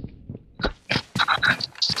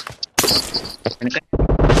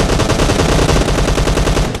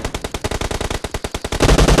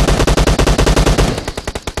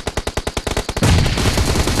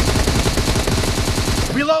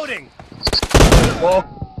 Reloading. Oh.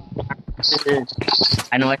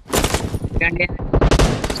 I know it.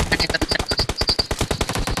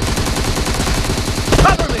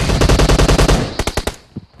 Cover me.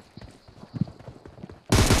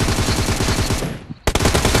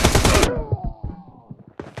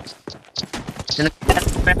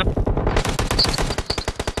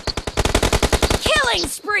 Killing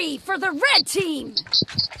spree for the red team.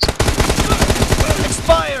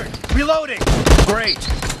 Expired. Reloading. Great.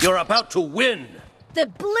 You're about to win. The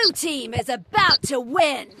blue team is about to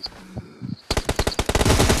win.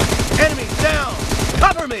 Enemy down.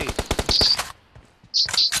 Cover me.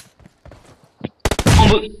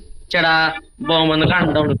 Bomb ചേടാ bomb ഒന്ന്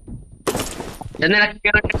കണ്ടോളൂ.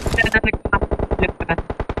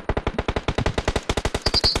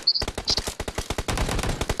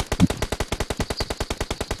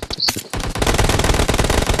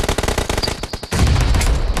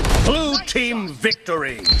 Blue team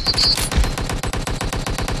victory.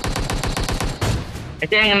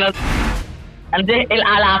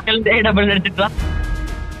 Double എടുത്തിട്ടാ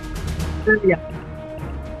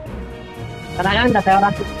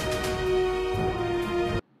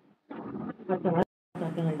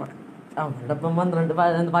അവനോടൊപ്പം 12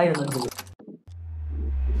 11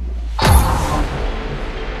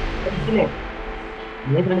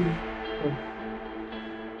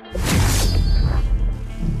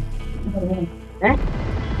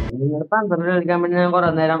 നിങ്ങൾ 12 കളിക്കാൻ വേണ്ടി ഞാൻ കുറെ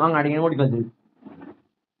നേരം അങ്ങാടിങ്ങനെ ഓടിക്കളിച്ചു.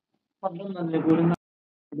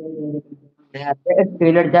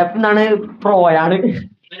 എട്ടിലടിച്ചാണ് പ്രോയാണ്.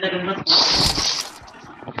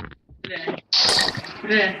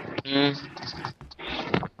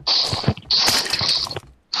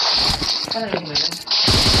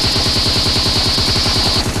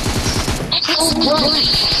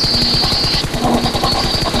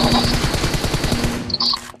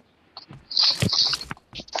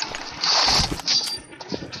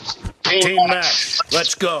 Team match.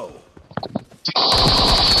 Let's go.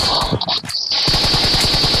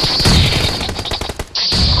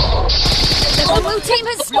 The blue team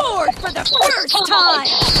has scored for the first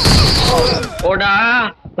time. ഓടാ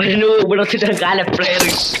ഒരു ഇവിടെ കാല പ്ലെയർ.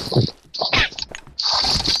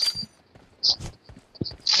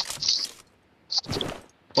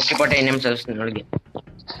 ഓക്കെ പോട്ടെ വിളിക്കാം.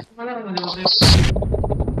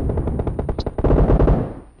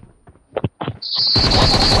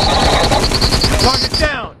 Target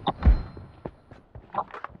down.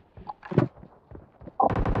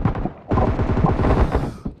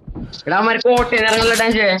 എടാ മാറി കോട്ടയം ഇറങ്ങുള്ള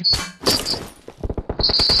ടാൻസ്.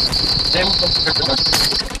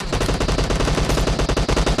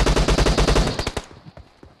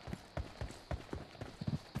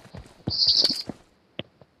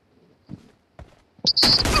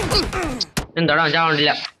 എന്താടാ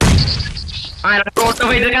ചാവണ്ടില്ല. Proto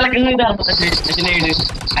fighter കളക്കുന്നത്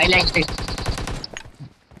I like.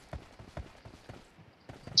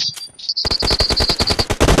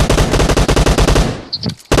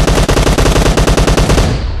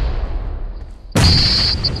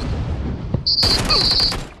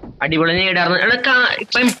 അടിപൊളി നേടാറുണ്ട്. എടാ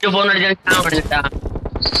ഇപ്പൊ ഇട്ട് പോകുന്നിട്ടാ.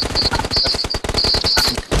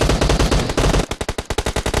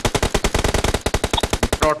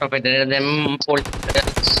 Proto fighter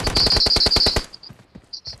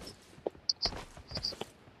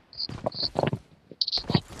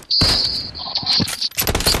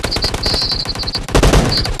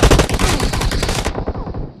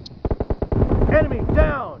Enemy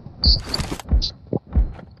down.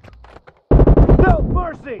 No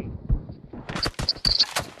mercy.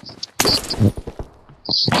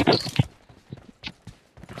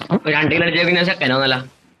 രണ്ട് കിലോ അടിച്ചാൽ പിന്നെ സെക്കൻഡോന്നല്ല.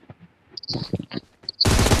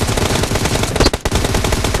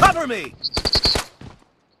 Cover me.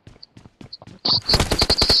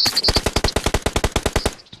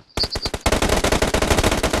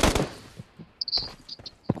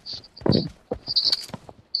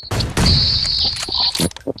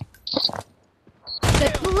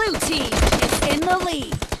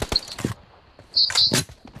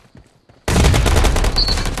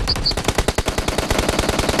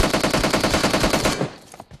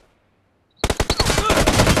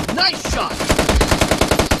 Nice shot.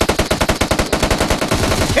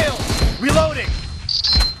 Kill. Reloading.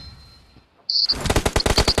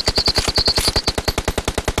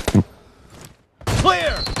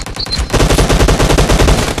 Clear.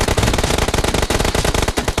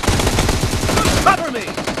 Cover me.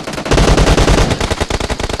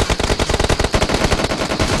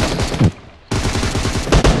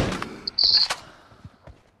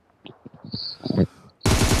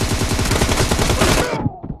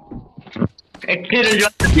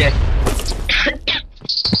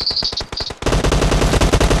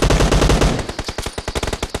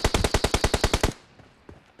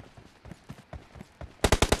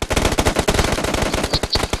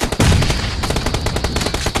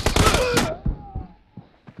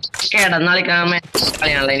 കിടന്നളിക്കാൻ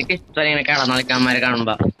കളിയാണല്ലോ എനിക്ക് ഇഷ്ടം ഇങ്ങനെ കിടന്നളിക്കാന്മാരെ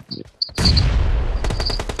കാണുമ്പോ.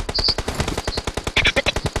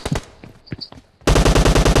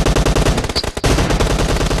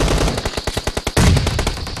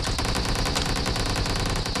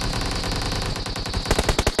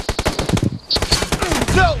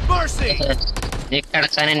 No mercy. നീ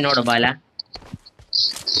കിടക്കാൻ എന്നോട് ബാല.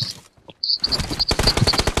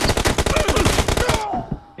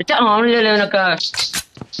 ആണില്ലല്ലോ ഇവനൊക്കെ.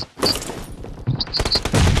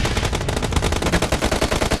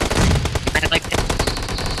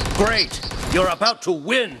 Great. You're about to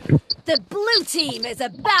win. The blue team is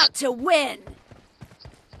about to win.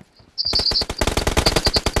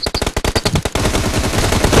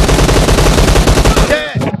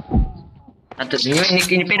 Dead. അത്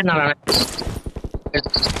എനിക്ക് ഇനി പെരുന്നാളാണ്.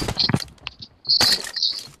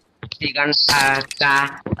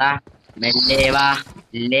 മെല്ലേവാ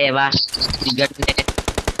ലേവാ സിഗരറ്റ്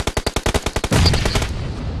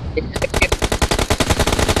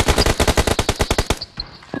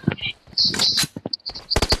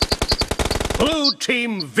Blue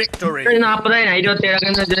team victory. 40,000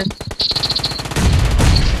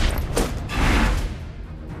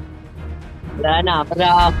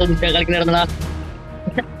 27 കളിക്കുന്നതാ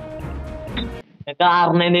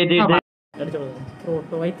കാറിനെ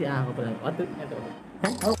പ്രോട്ടോ വൈറ്റ് ആ അത്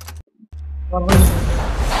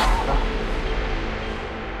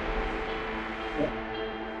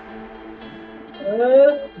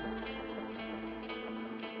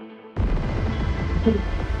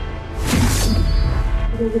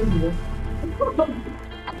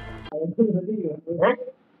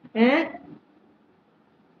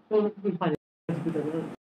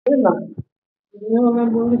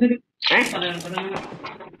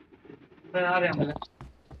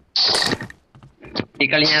ഈ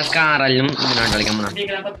കളി ഞാൻ കാറല്ലും ഇതിനാണ് കളിക്കാൻ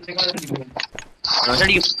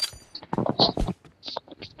അടിക്കും.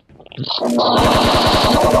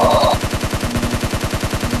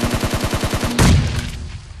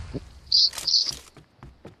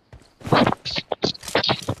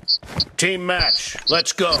 Team match.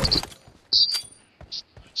 Let's go.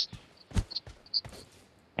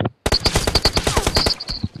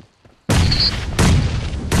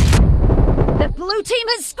 The blue team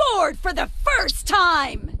has scored for the first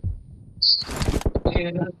time.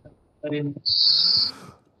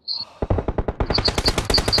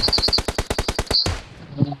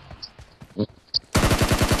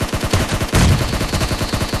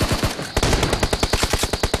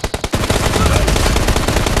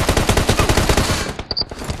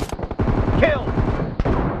 Kill.